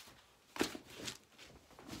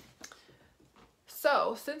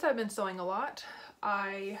 So since I've been sewing a lot,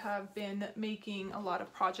 I have been making a lot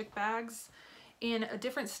of project bags in a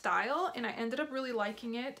different style, and I ended up really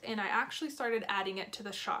liking it, and I actually started adding it to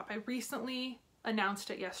the shop. I recently announced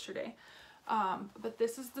it yesterday, but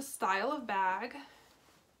this is the style of bag.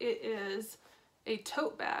 It is a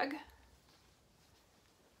tote bag.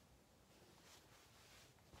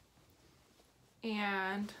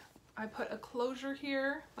 And I put a closure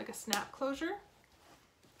here, like a snap closure.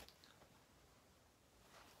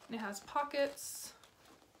 And it has pockets.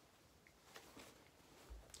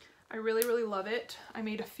 I really, really love it. I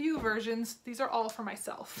made a few versions. These are all for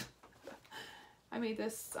myself. I made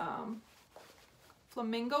this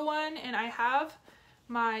flamingo one, and I have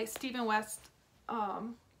my Stephen West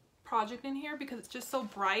project in here because it's just so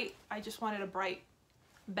bright. I just wanted a bright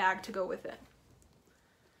bag to go with it.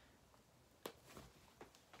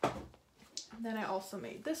 And then I also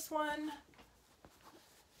made this one.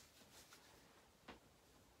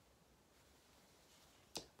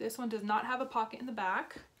 This one does not have a pocket in the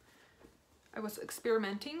back. I was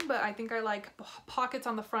experimenting, but I think I like pockets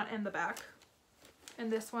on the front and the back.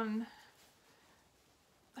 And this one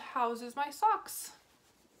houses my socks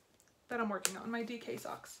that I'm working on, my DK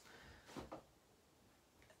socks.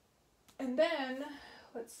 And then,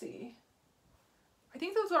 let's see. I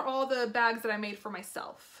think those are all the bags that I made for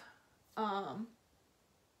myself.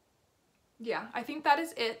 Yeah, I think that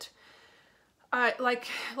is it.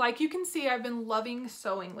 Like you can see, I've been loving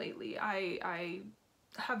sewing lately. I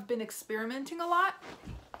have been experimenting a lot.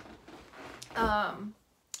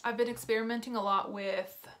 I've been experimenting a lot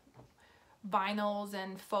with vinyls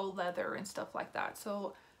and faux leather and stuff like that.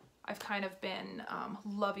 So I've kind of been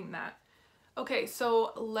loving that. Okay,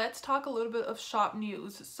 so let's talk a little bit of shop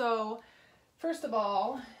news. So first of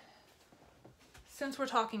all, since we're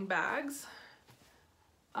talking bags,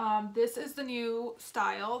 this is the new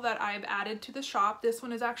style that I've added to the shop. This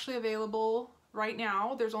one is actually available right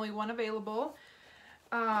now. There's only one available.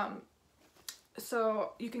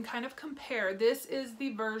 So you can kind of compare. This is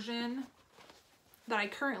the version that I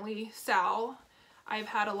currently sell. I've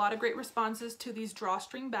had a lot of great responses to these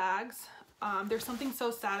drawstring bags. There's something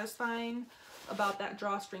so satisfying about that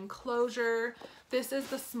drawstring closure. This is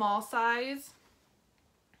the small size.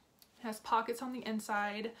 It has pockets on the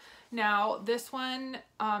inside. Now this one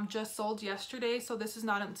just sold yesterday, so this is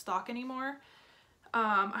not in stock anymore.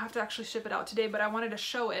 I have to actually ship it out today, but I wanted to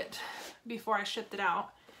show it before I shipped it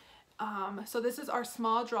out. So this is our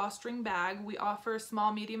small drawstring bag. We offer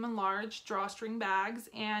small, medium, and large drawstring bags,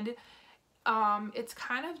 and it's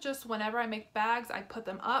kind of just whenever I make bags, I put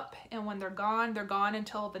them up, and when they're gone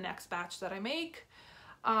until the next batch that I make.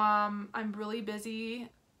 I'm really busy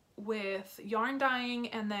with yarn dyeing,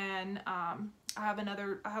 and then I have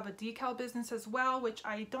a decal business as well, which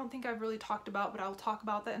I don't think I've really talked about, but I'll talk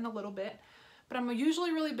about that in a little bit. But I'm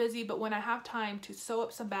usually really busy, but when I have time to sew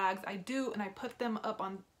up some bags, I do, and I put them up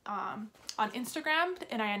on Instagram,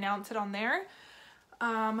 and I announce it on there.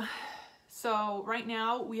 So right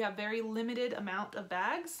now we have very limited amount of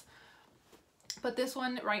bags, but this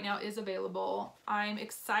one right now is available. I'm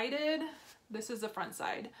excited. This is the front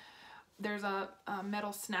side. There's a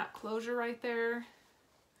metal snap closure right there,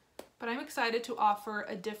 but I'm excited to offer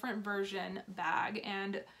a different version bag,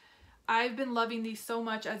 and I've been loving these so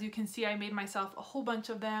much. As you can see, I made myself a whole bunch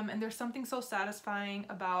of them, and there's something so satisfying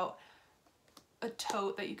about a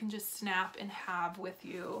tote that you can just snap and have with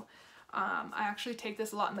you. I actually take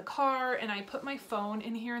this a lot in the car, and I put my phone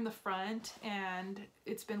in here in the front, and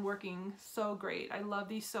it's been working so great. I love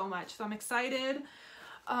these so much. So I'm excited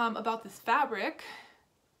about this fabric.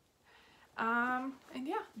 And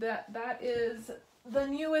yeah, that is the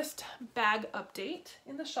newest bag update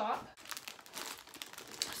in the shop.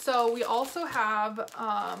 So we also have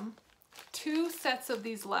 2 sets of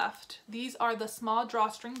these left. These are the small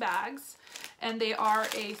drawstring bags, and they are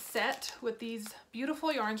a set with these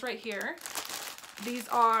beautiful yarns right here. These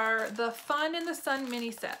are the Fun in the Sun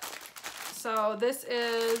mini set. So this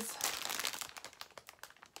is,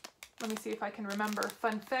 let me see if I can remember,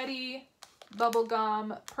 Funfetti,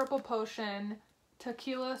 Bubblegum, Purple Potion,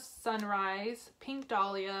 Tequila Sunrise, Pink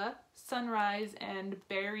Dahlia, Sunrise, and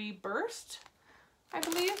Berry Burst, I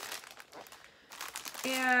believe.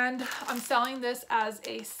 And I'm selling this as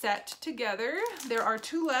a set together. There are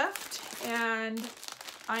 2 left, and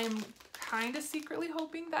I am kind of secretly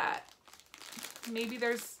hoping that maybe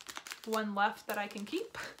there's one left that I can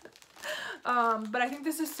keep. But I think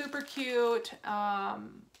this is super cute.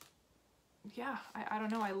 Yeah, I don't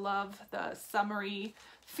know. I love the summery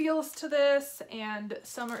feels to this, and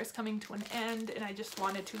summer is coming to an end, and I just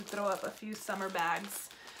wanted to throw up a few summer bags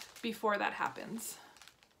before that happens.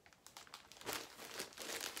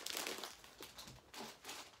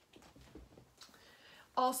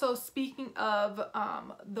 Also, speaking of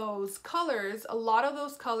those colors, a lot of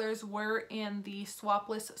those colors were in the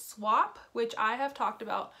Swapless Swap, which I have talked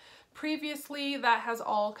about previously. That has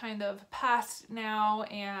all kind of passed now,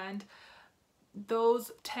 and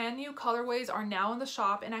those 10 new colorways are now in the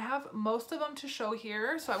shop, and I have most of them to show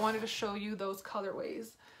here, so I wanted to show you those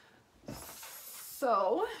colorways.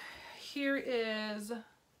 So here is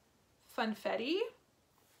Funfetti,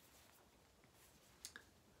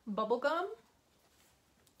 Bubblegum,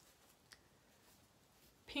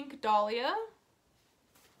 Pink Dahlia,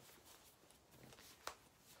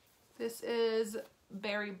 this is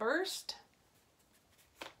Berry Burst,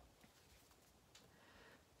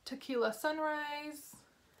 Tequila Sunrise,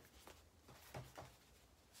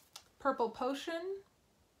 Purple Potion,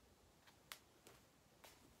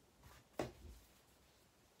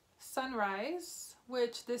 Sunrise,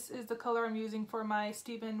 which this is the color I'm using for my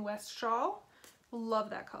Stephen West shawl. Love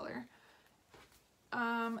that color.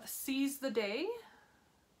 Seize the Day.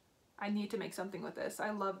 I need to make something with this.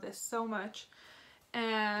 I love this so much.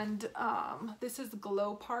 And this is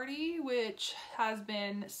Glow Party, which has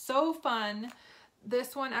been so fun.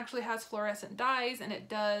 This one actually has fluorescent dyes, and it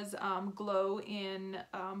does glow in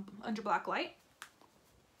under black light.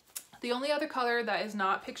 The only other color that is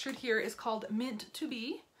not pictured here is called Mint to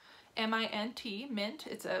Be, M-I-N-T, mint.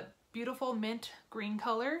 It's a beautiful mint green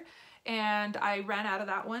color, and I ran out of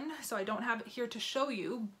that one, so I don't have it here to show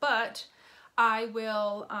you, but I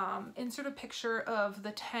will insert a picture of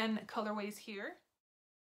the 10 colorways here.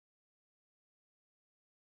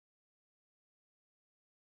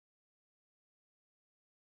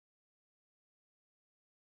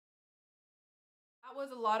 That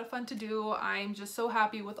was a lot of fun to do. I'm just so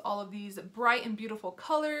happy with all of these bright and beautiful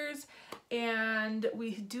colors, and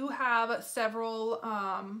we do have several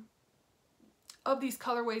of these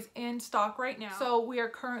colorways in stock right now. So we are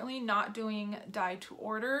currently not doing dye to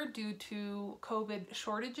order due to COVID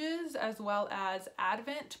shortages as well as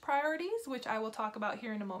Advent priorities, which I will talk about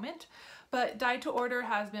here in a moment. But dye to order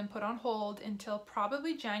has been put on hold until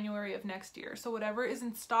probably January of next year. So whatever is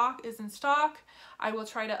in stock is in stock. I will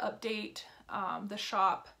try to update the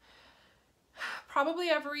shop probably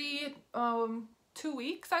every 2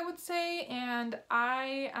 weeks, I would say, and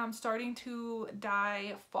I am starting to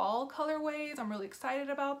dye fall colorways. I'm really excited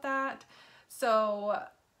about that. So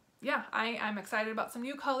yeah, I'm excited about some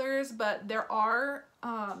new colors, but there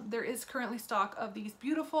is currently stock of these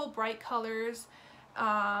beautiful bright colors.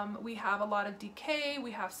 We have a lot of decay,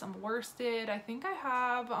 we have some worsted. I think I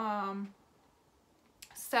have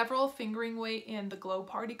several fingering weight in the Glow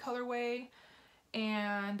Party colorway,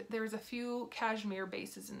 and there's a few cashmere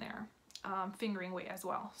bases in there, fingering weight as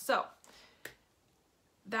well. So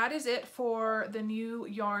that is it for the new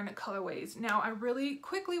yarn colorways. Now I really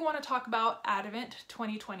quickly want to talk about Advent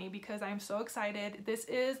 2020 because I'm so excited. This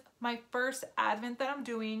is my first Advent that I'm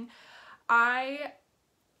doing. I'm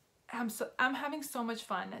having so much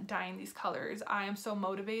fun dyeing these colors. I am so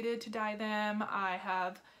motivated to dye them. I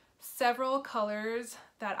have several colors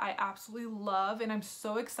that I absolutely love, and I'm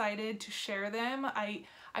so excited to share them. I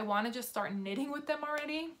want to just start knitting with them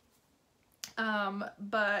already.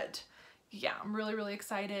 But yeah, I'm really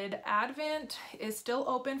excited. Advent is still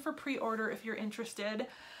open for pre-order if you're interested.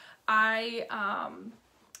 I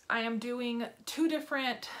am doing 2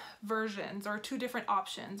 different versions, or 2 different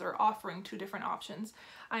options, or offering 2 different options.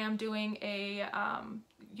 I am doing a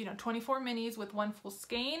 24 minis with 1 full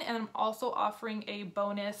skein, and I'm also offering a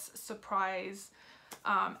bonus surprise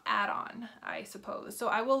add-on, I suppose. So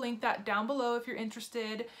I will link that down below if you're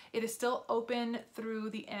interested. It is still open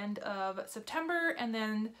through the end of September, and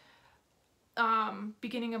then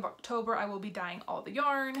beginning of October I will be dyeing all the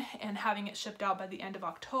yarn and having it shipped out by the end of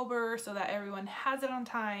October so that everyone has it on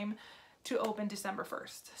time to open December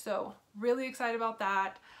 1st. So really excited about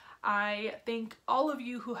that. I thank all of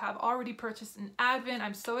you who have already purchased an Advent.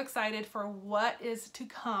 I'm so excited for what is to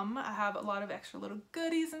come. I have a lot of extra little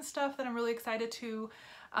goodies and stuff that I'm really excited to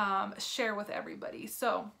share with everybody.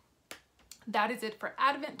 So that is it for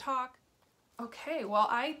Advent talk. Okay, well,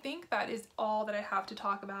 I think that is all that I have to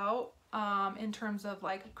talk about in terms of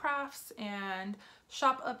like crafts and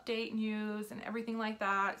shop update news and everything like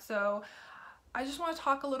that. So I just want to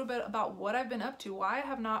talk a little bit about what I've been up to, why I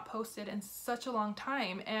have not posted in such a long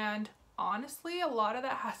time, and honestly a lot of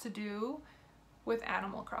that has to do with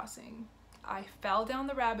Animal Crossing. I fell down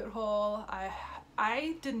the rabbit hole.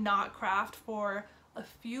 I did not craft for a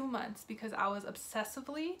few months because I was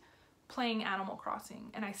obsessively playing Animal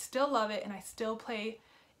Crossing, and I still love it and I still play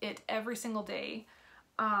it every single day,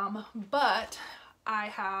 but I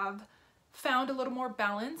have found a little more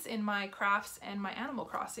balance in my crafts and my Animal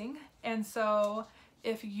Crossing. And so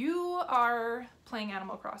if you are playing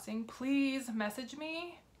Animal Crossing, please message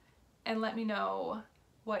me and let me know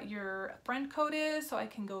what your friend code is so I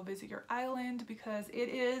can go visit your island, because it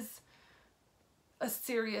is a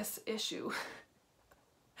serious issue.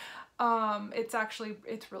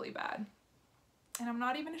 It's really bad, and I'm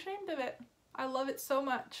not even ashamed of it. I love it so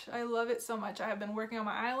much. I love it so much. I have been working on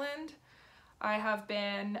my island. I have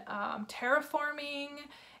been terraforming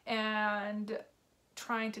and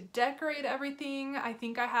trying to decorate everything. I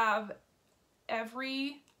think I have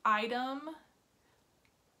every item.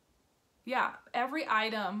 Yeah, every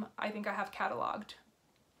item I think I have cataloged.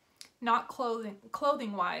 Not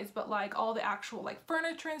clothing wise, but like all the actual like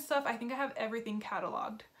furniture and stuff. I think I have everything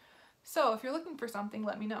cataloged. So if you're looking for something,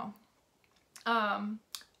 let me know.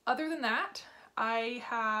 Other than that, I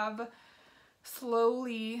have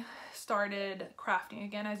slowly started crafting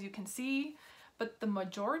again, as you can see, but the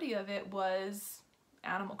majority of it was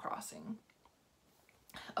Animal Crossing.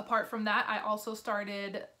 Apart from that, I also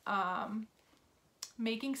started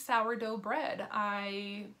making sourdough bread.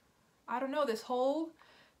 I don't know, this whole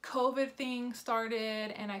COVID thing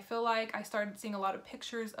started, and I feel like I started seeing a lot of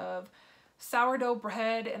pictures of sourdough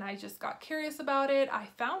bread, and I just got curious about it. I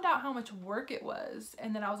found out how much work it was,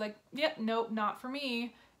 and then I was like, yep, nope, not for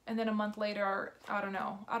me. And then a month later, I don't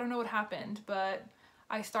know what happened, but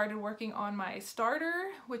I started working on my starter,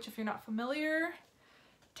 which, if you're not familiar,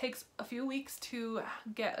 takes a few weeks to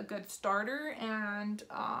get a good starter. And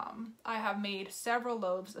I have made several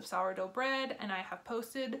loaves of sourdough bread, and I have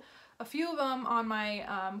posted a few of them on my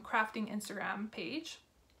crafting Instagram page.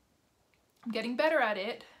 I'm getting better at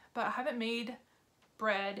it, but I haven't made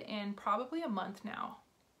bread in probably a month now,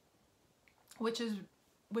 which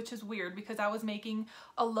is weird because I was making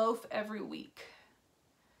a loaf every week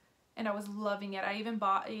and I was loving it. I even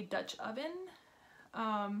bought a Dutch oven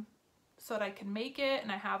so that I can make it,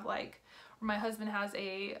 and I have like, my husband has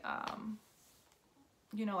a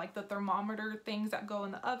you know, like the thermometer things that go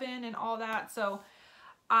in the oven and all that. So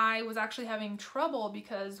I was actually having trouble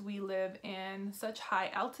because we live in such high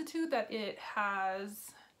altitude that it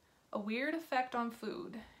has a weird effect on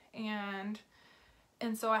food, and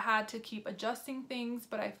so I had to keep adjusting things,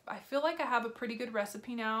 but I feel like I have a pretty good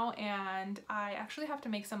recipe now, and I actually have to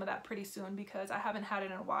make some of that pretty soon because I haven't had it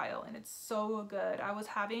in a while, and it's so good. I was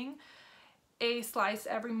having a slice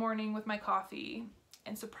every morning with my coffee,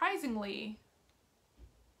 and surprisingly,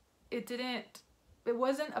 it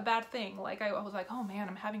wasn't a bad thing. Like I was like, oh man,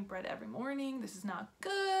 I'm having bread every morning, this is not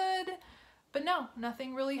good. But no,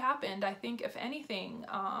 nothing really happened. I think if anything,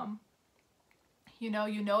 you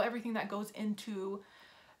know everything that goes into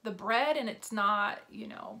the bread, and it's not, you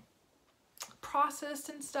know, processed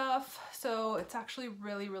and stuff. So it's actually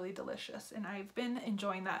really, really delicious, and I've been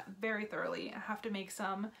enjoying that very thoroughly. I have to make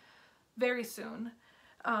some very soon.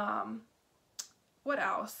 What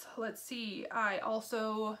else? Let's see. I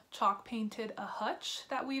also chalk painted a hutch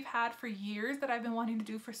that we've had for years that I've been wanting to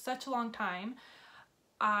do for such a long time.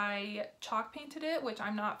 I chalk painted it, which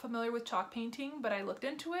I'm not familiar with chalk painting, but I looked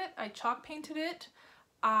into it. I chalk painted it.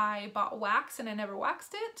 I bought wax and I never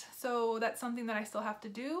waxed it, so that's something that I still have to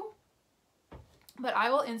do. But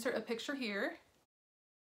I will insert a picture here.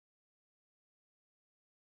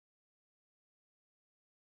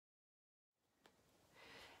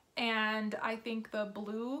 And I think the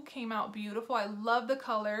blue came out beautiful. I love the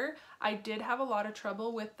color. I did have a lot of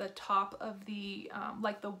trouble with the top of the,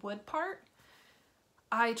 like the wood part.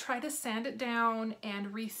 I tried to sand it down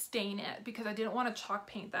and restain it because I didn't want to chalk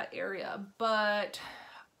paint that area, but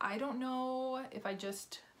I don't know if I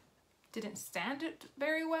just didn't sand it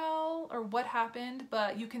very well or what happened,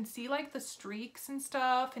 but you can see like the streaks and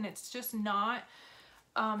stuff, and it's just not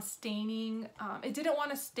staining. It didn't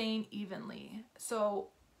want to stain evenly. So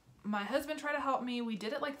my husband tried to help me. We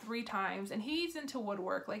did it like 3 times, and he's into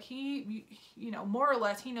woodwork. Like he, you know, more or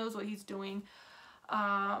less he knows what he's doing.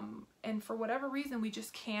 And for whatever reason, we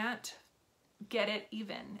just can't get it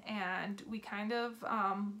even, and we kind of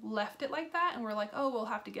left it like that, and we're like, oh, we'll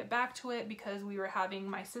have to get back to it because we were having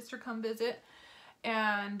my sister come visit,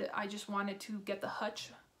 and I just wanted to get the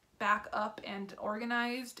hutch back up and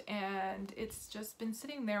organized, and it's just been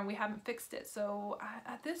sitting there and we haven't fixed it. So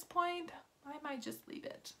at this point, I might just leave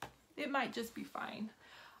it. It might just be fine.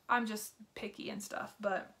 I'm just picky and stuff,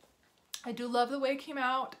 but I do love the way it came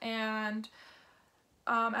out. And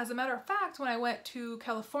as a matter of fact, when I went to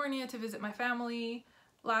California to visit my family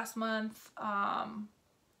last month,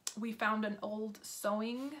 we found an old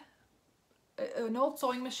sewing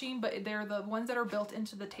machine, but they're the ones that are built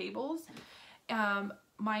into the tables. One of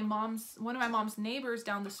my mom's neighbors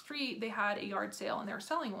down the street, they had a yard sale and they were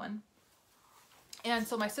selling one. And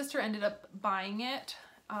so my sister ended up buying it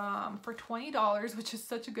for $20, which is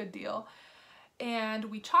such a good deal. And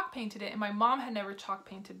we chalk painted it, and my mom had never chalk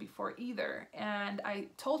painted before either. And I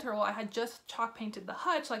told her, well, I had just chalk painted the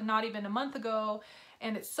hutch like not even a month ago,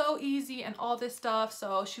 and it's so easy and all this stuff.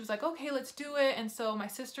 So she was like, okay, let's do it. And so my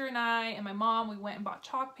sister and I and my mom, we went and bought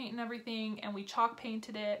chalk paint and everything, and we chalk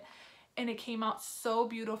painted it, and it came out so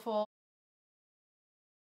beautiful.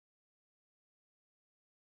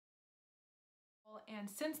 And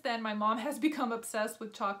since then, my mom has become obsessed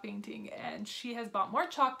with chalk painting, and she has bought more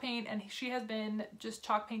chalk paint, and she has been just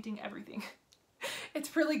chalk painting everything.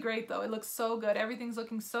 It's really great though. It looks so good. Everything's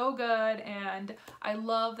looking so good, and I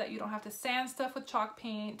love that you don't have to sand stuff with chalk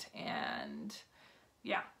paint. And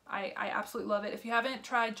yeah, I absolutely love it. If you haven't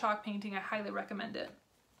tried chalk painting, I highly recommend it.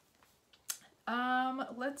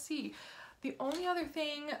 Let's see. The only other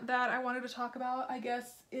thing that I wanted to talk about, I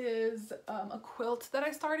guess, is a quilt that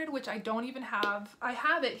I started, which I don't even have. I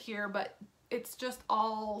have it here, but it's just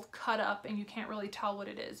all cut up and you can't really tell what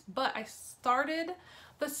it is. But I started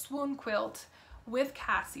the swoon quilt with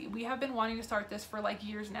Cassie. We have been wanting to start this for like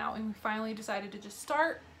years now, and we finally decided to just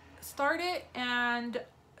start it, and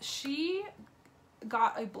she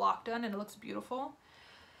got a block done and it looks beautiful.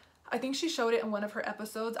 I think she showed it in one of her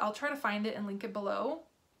episodes. I'll try to find it and link it below.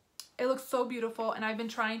 It looks so beautiful, and I've been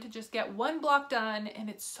trying to just get one block done, and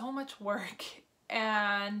it's so much work,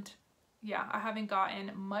 and yeah, I haven't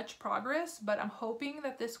gotten much progress, but I'm hoping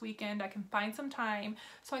that this weekend I can find some time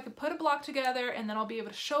so I can put a block together, and then I'll be able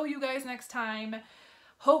to show you guys next time,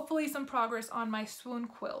 hopefully some progress on my swoon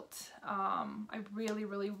quilt. I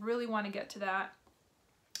really want to get to that.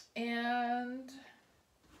 And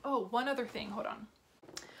oh, one other thing, hold on.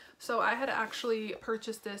 So I had actually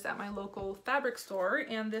purchased this at my local fabric store,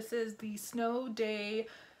 and this is the Snow Day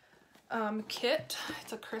kit.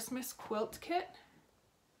 It's a Christmas quilt kit.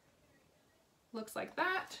 Looks like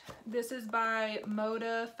that. This is by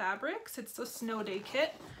Moda Fabrics. It's a Snow Day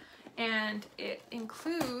kit, and it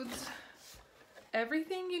includes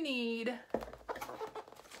everything you need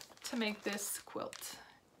to make this quilt.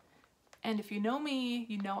 And if you know me,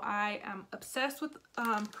 you know I am obsessed with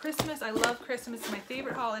Christmas. I love Christmas. It's my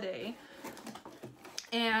favorite holiday.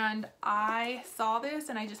 And I saw this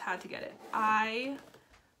and I just had to get it. I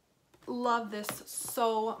love this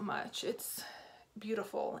so much. It's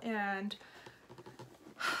beautiful, and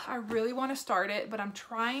I really want to start it, but I'm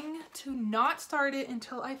trying to not start it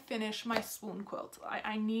until I finish my swoon quilt.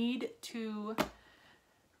 I need to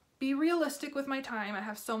be realistic with my time. I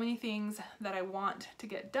have so many things that I want to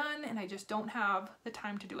get done, and I just don't have the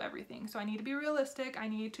time to do everything. So I need to be realistic. I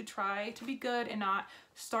need to try to be good and not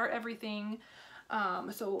start everything.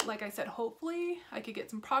 So like I said, hopefully I could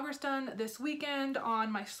get some progress done this weekend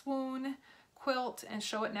on my swoon quilt and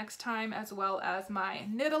show it next time, as well as my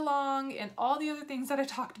knit along and all the other things that I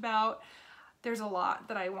talked about. There's a lot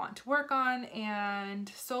that I want to work on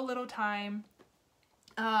and so little time.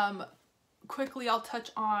 Quickly, I'll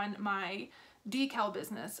touch on my decal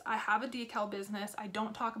business. I have a decal business. I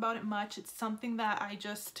don't talk about it much. It's something that I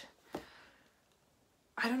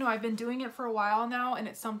don't know, I've been doing it for a while now, and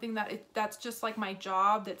it's something that that's just like my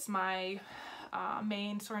job. That's my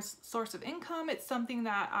main source of income. It's something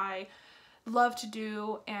that I love to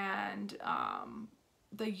do, and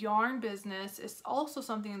the yarn business is also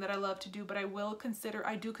something that I love to do, but I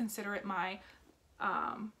do consider it my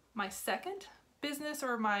my second business,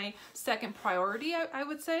 or my second priority, I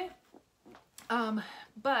would say.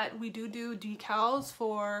 But we do decals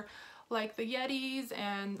for like the Yetis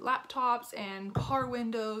and laptops and car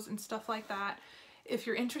windows and stuff like that. If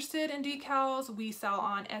you're interested in decals, we sell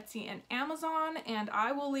on Etsy and Amazon, and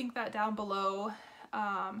I will link that down below.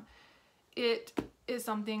 It is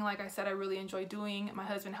something, like I said, I really enjoy doing. My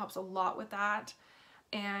husband helps a lot with that.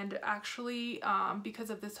 And actually, because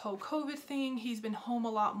of this whole COVID thing, he's been home a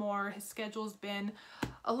lot more. His schedule's been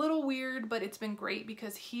a little weird, but it's been great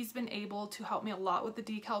because he's been able to help me a lot with the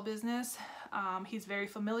decal business. He's very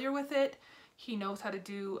familiar with it. He knows how to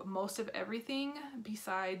do most of everything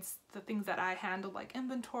besides the things that I handle, like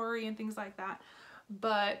inventory and things like that.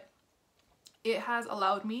 But it has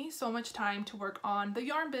allowed me so much time to work on the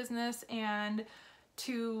yarn business and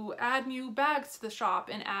to add new bags to the shop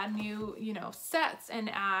and add new, sets, and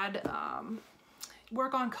add,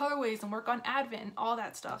 work on colorways and work on advent and all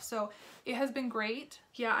that stuff. So it has been great.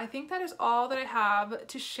 Yeah, I think that is all that I have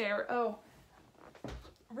to share. Oh,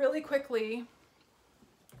 really quickly,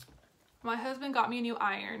 my husband got me a new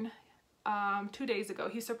iron 2 days ago.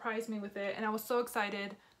 He surprised me with it, and I was so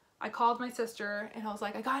excited. I called my sister and I was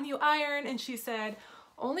like, I got a new iron, and she said,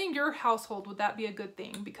 only in your household would that be a good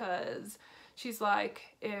thing, because she's like,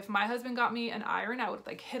 if my husband got me an iron, I would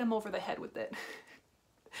like hit him over the head with it.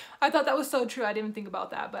 I thought that was so true. I didn't think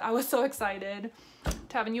about that, but I was so excited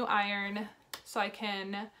to have a new iron so I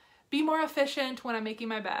can be more efficient when I'm making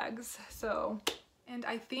my bags. And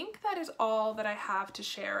I think that is all that I have to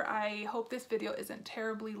share. I hope this video isn't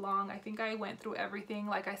terribly long. I think I went through everything.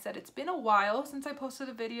 Like I said, it's been a while since I posted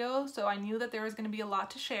a video, so I knew that there was going to be a lot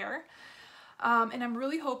to share. And I'm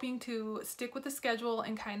really hoping to stick with the schedule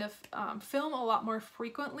and kind of film a lot more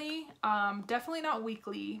frequently. Definitely not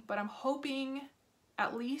weekly, but I'm hoping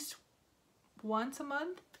at least once a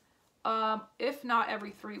month, if not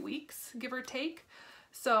every 3 weeks, give or take.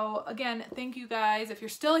 So again, thank you guys. If you're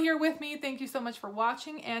still here with me, thank you so much for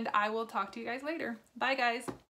watching, and I will talk to you guys later. Bye guys.